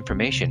for more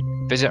information,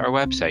 visit our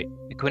website,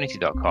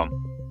 equiniti.com,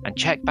 and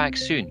check back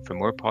soon for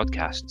more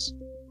podcasts.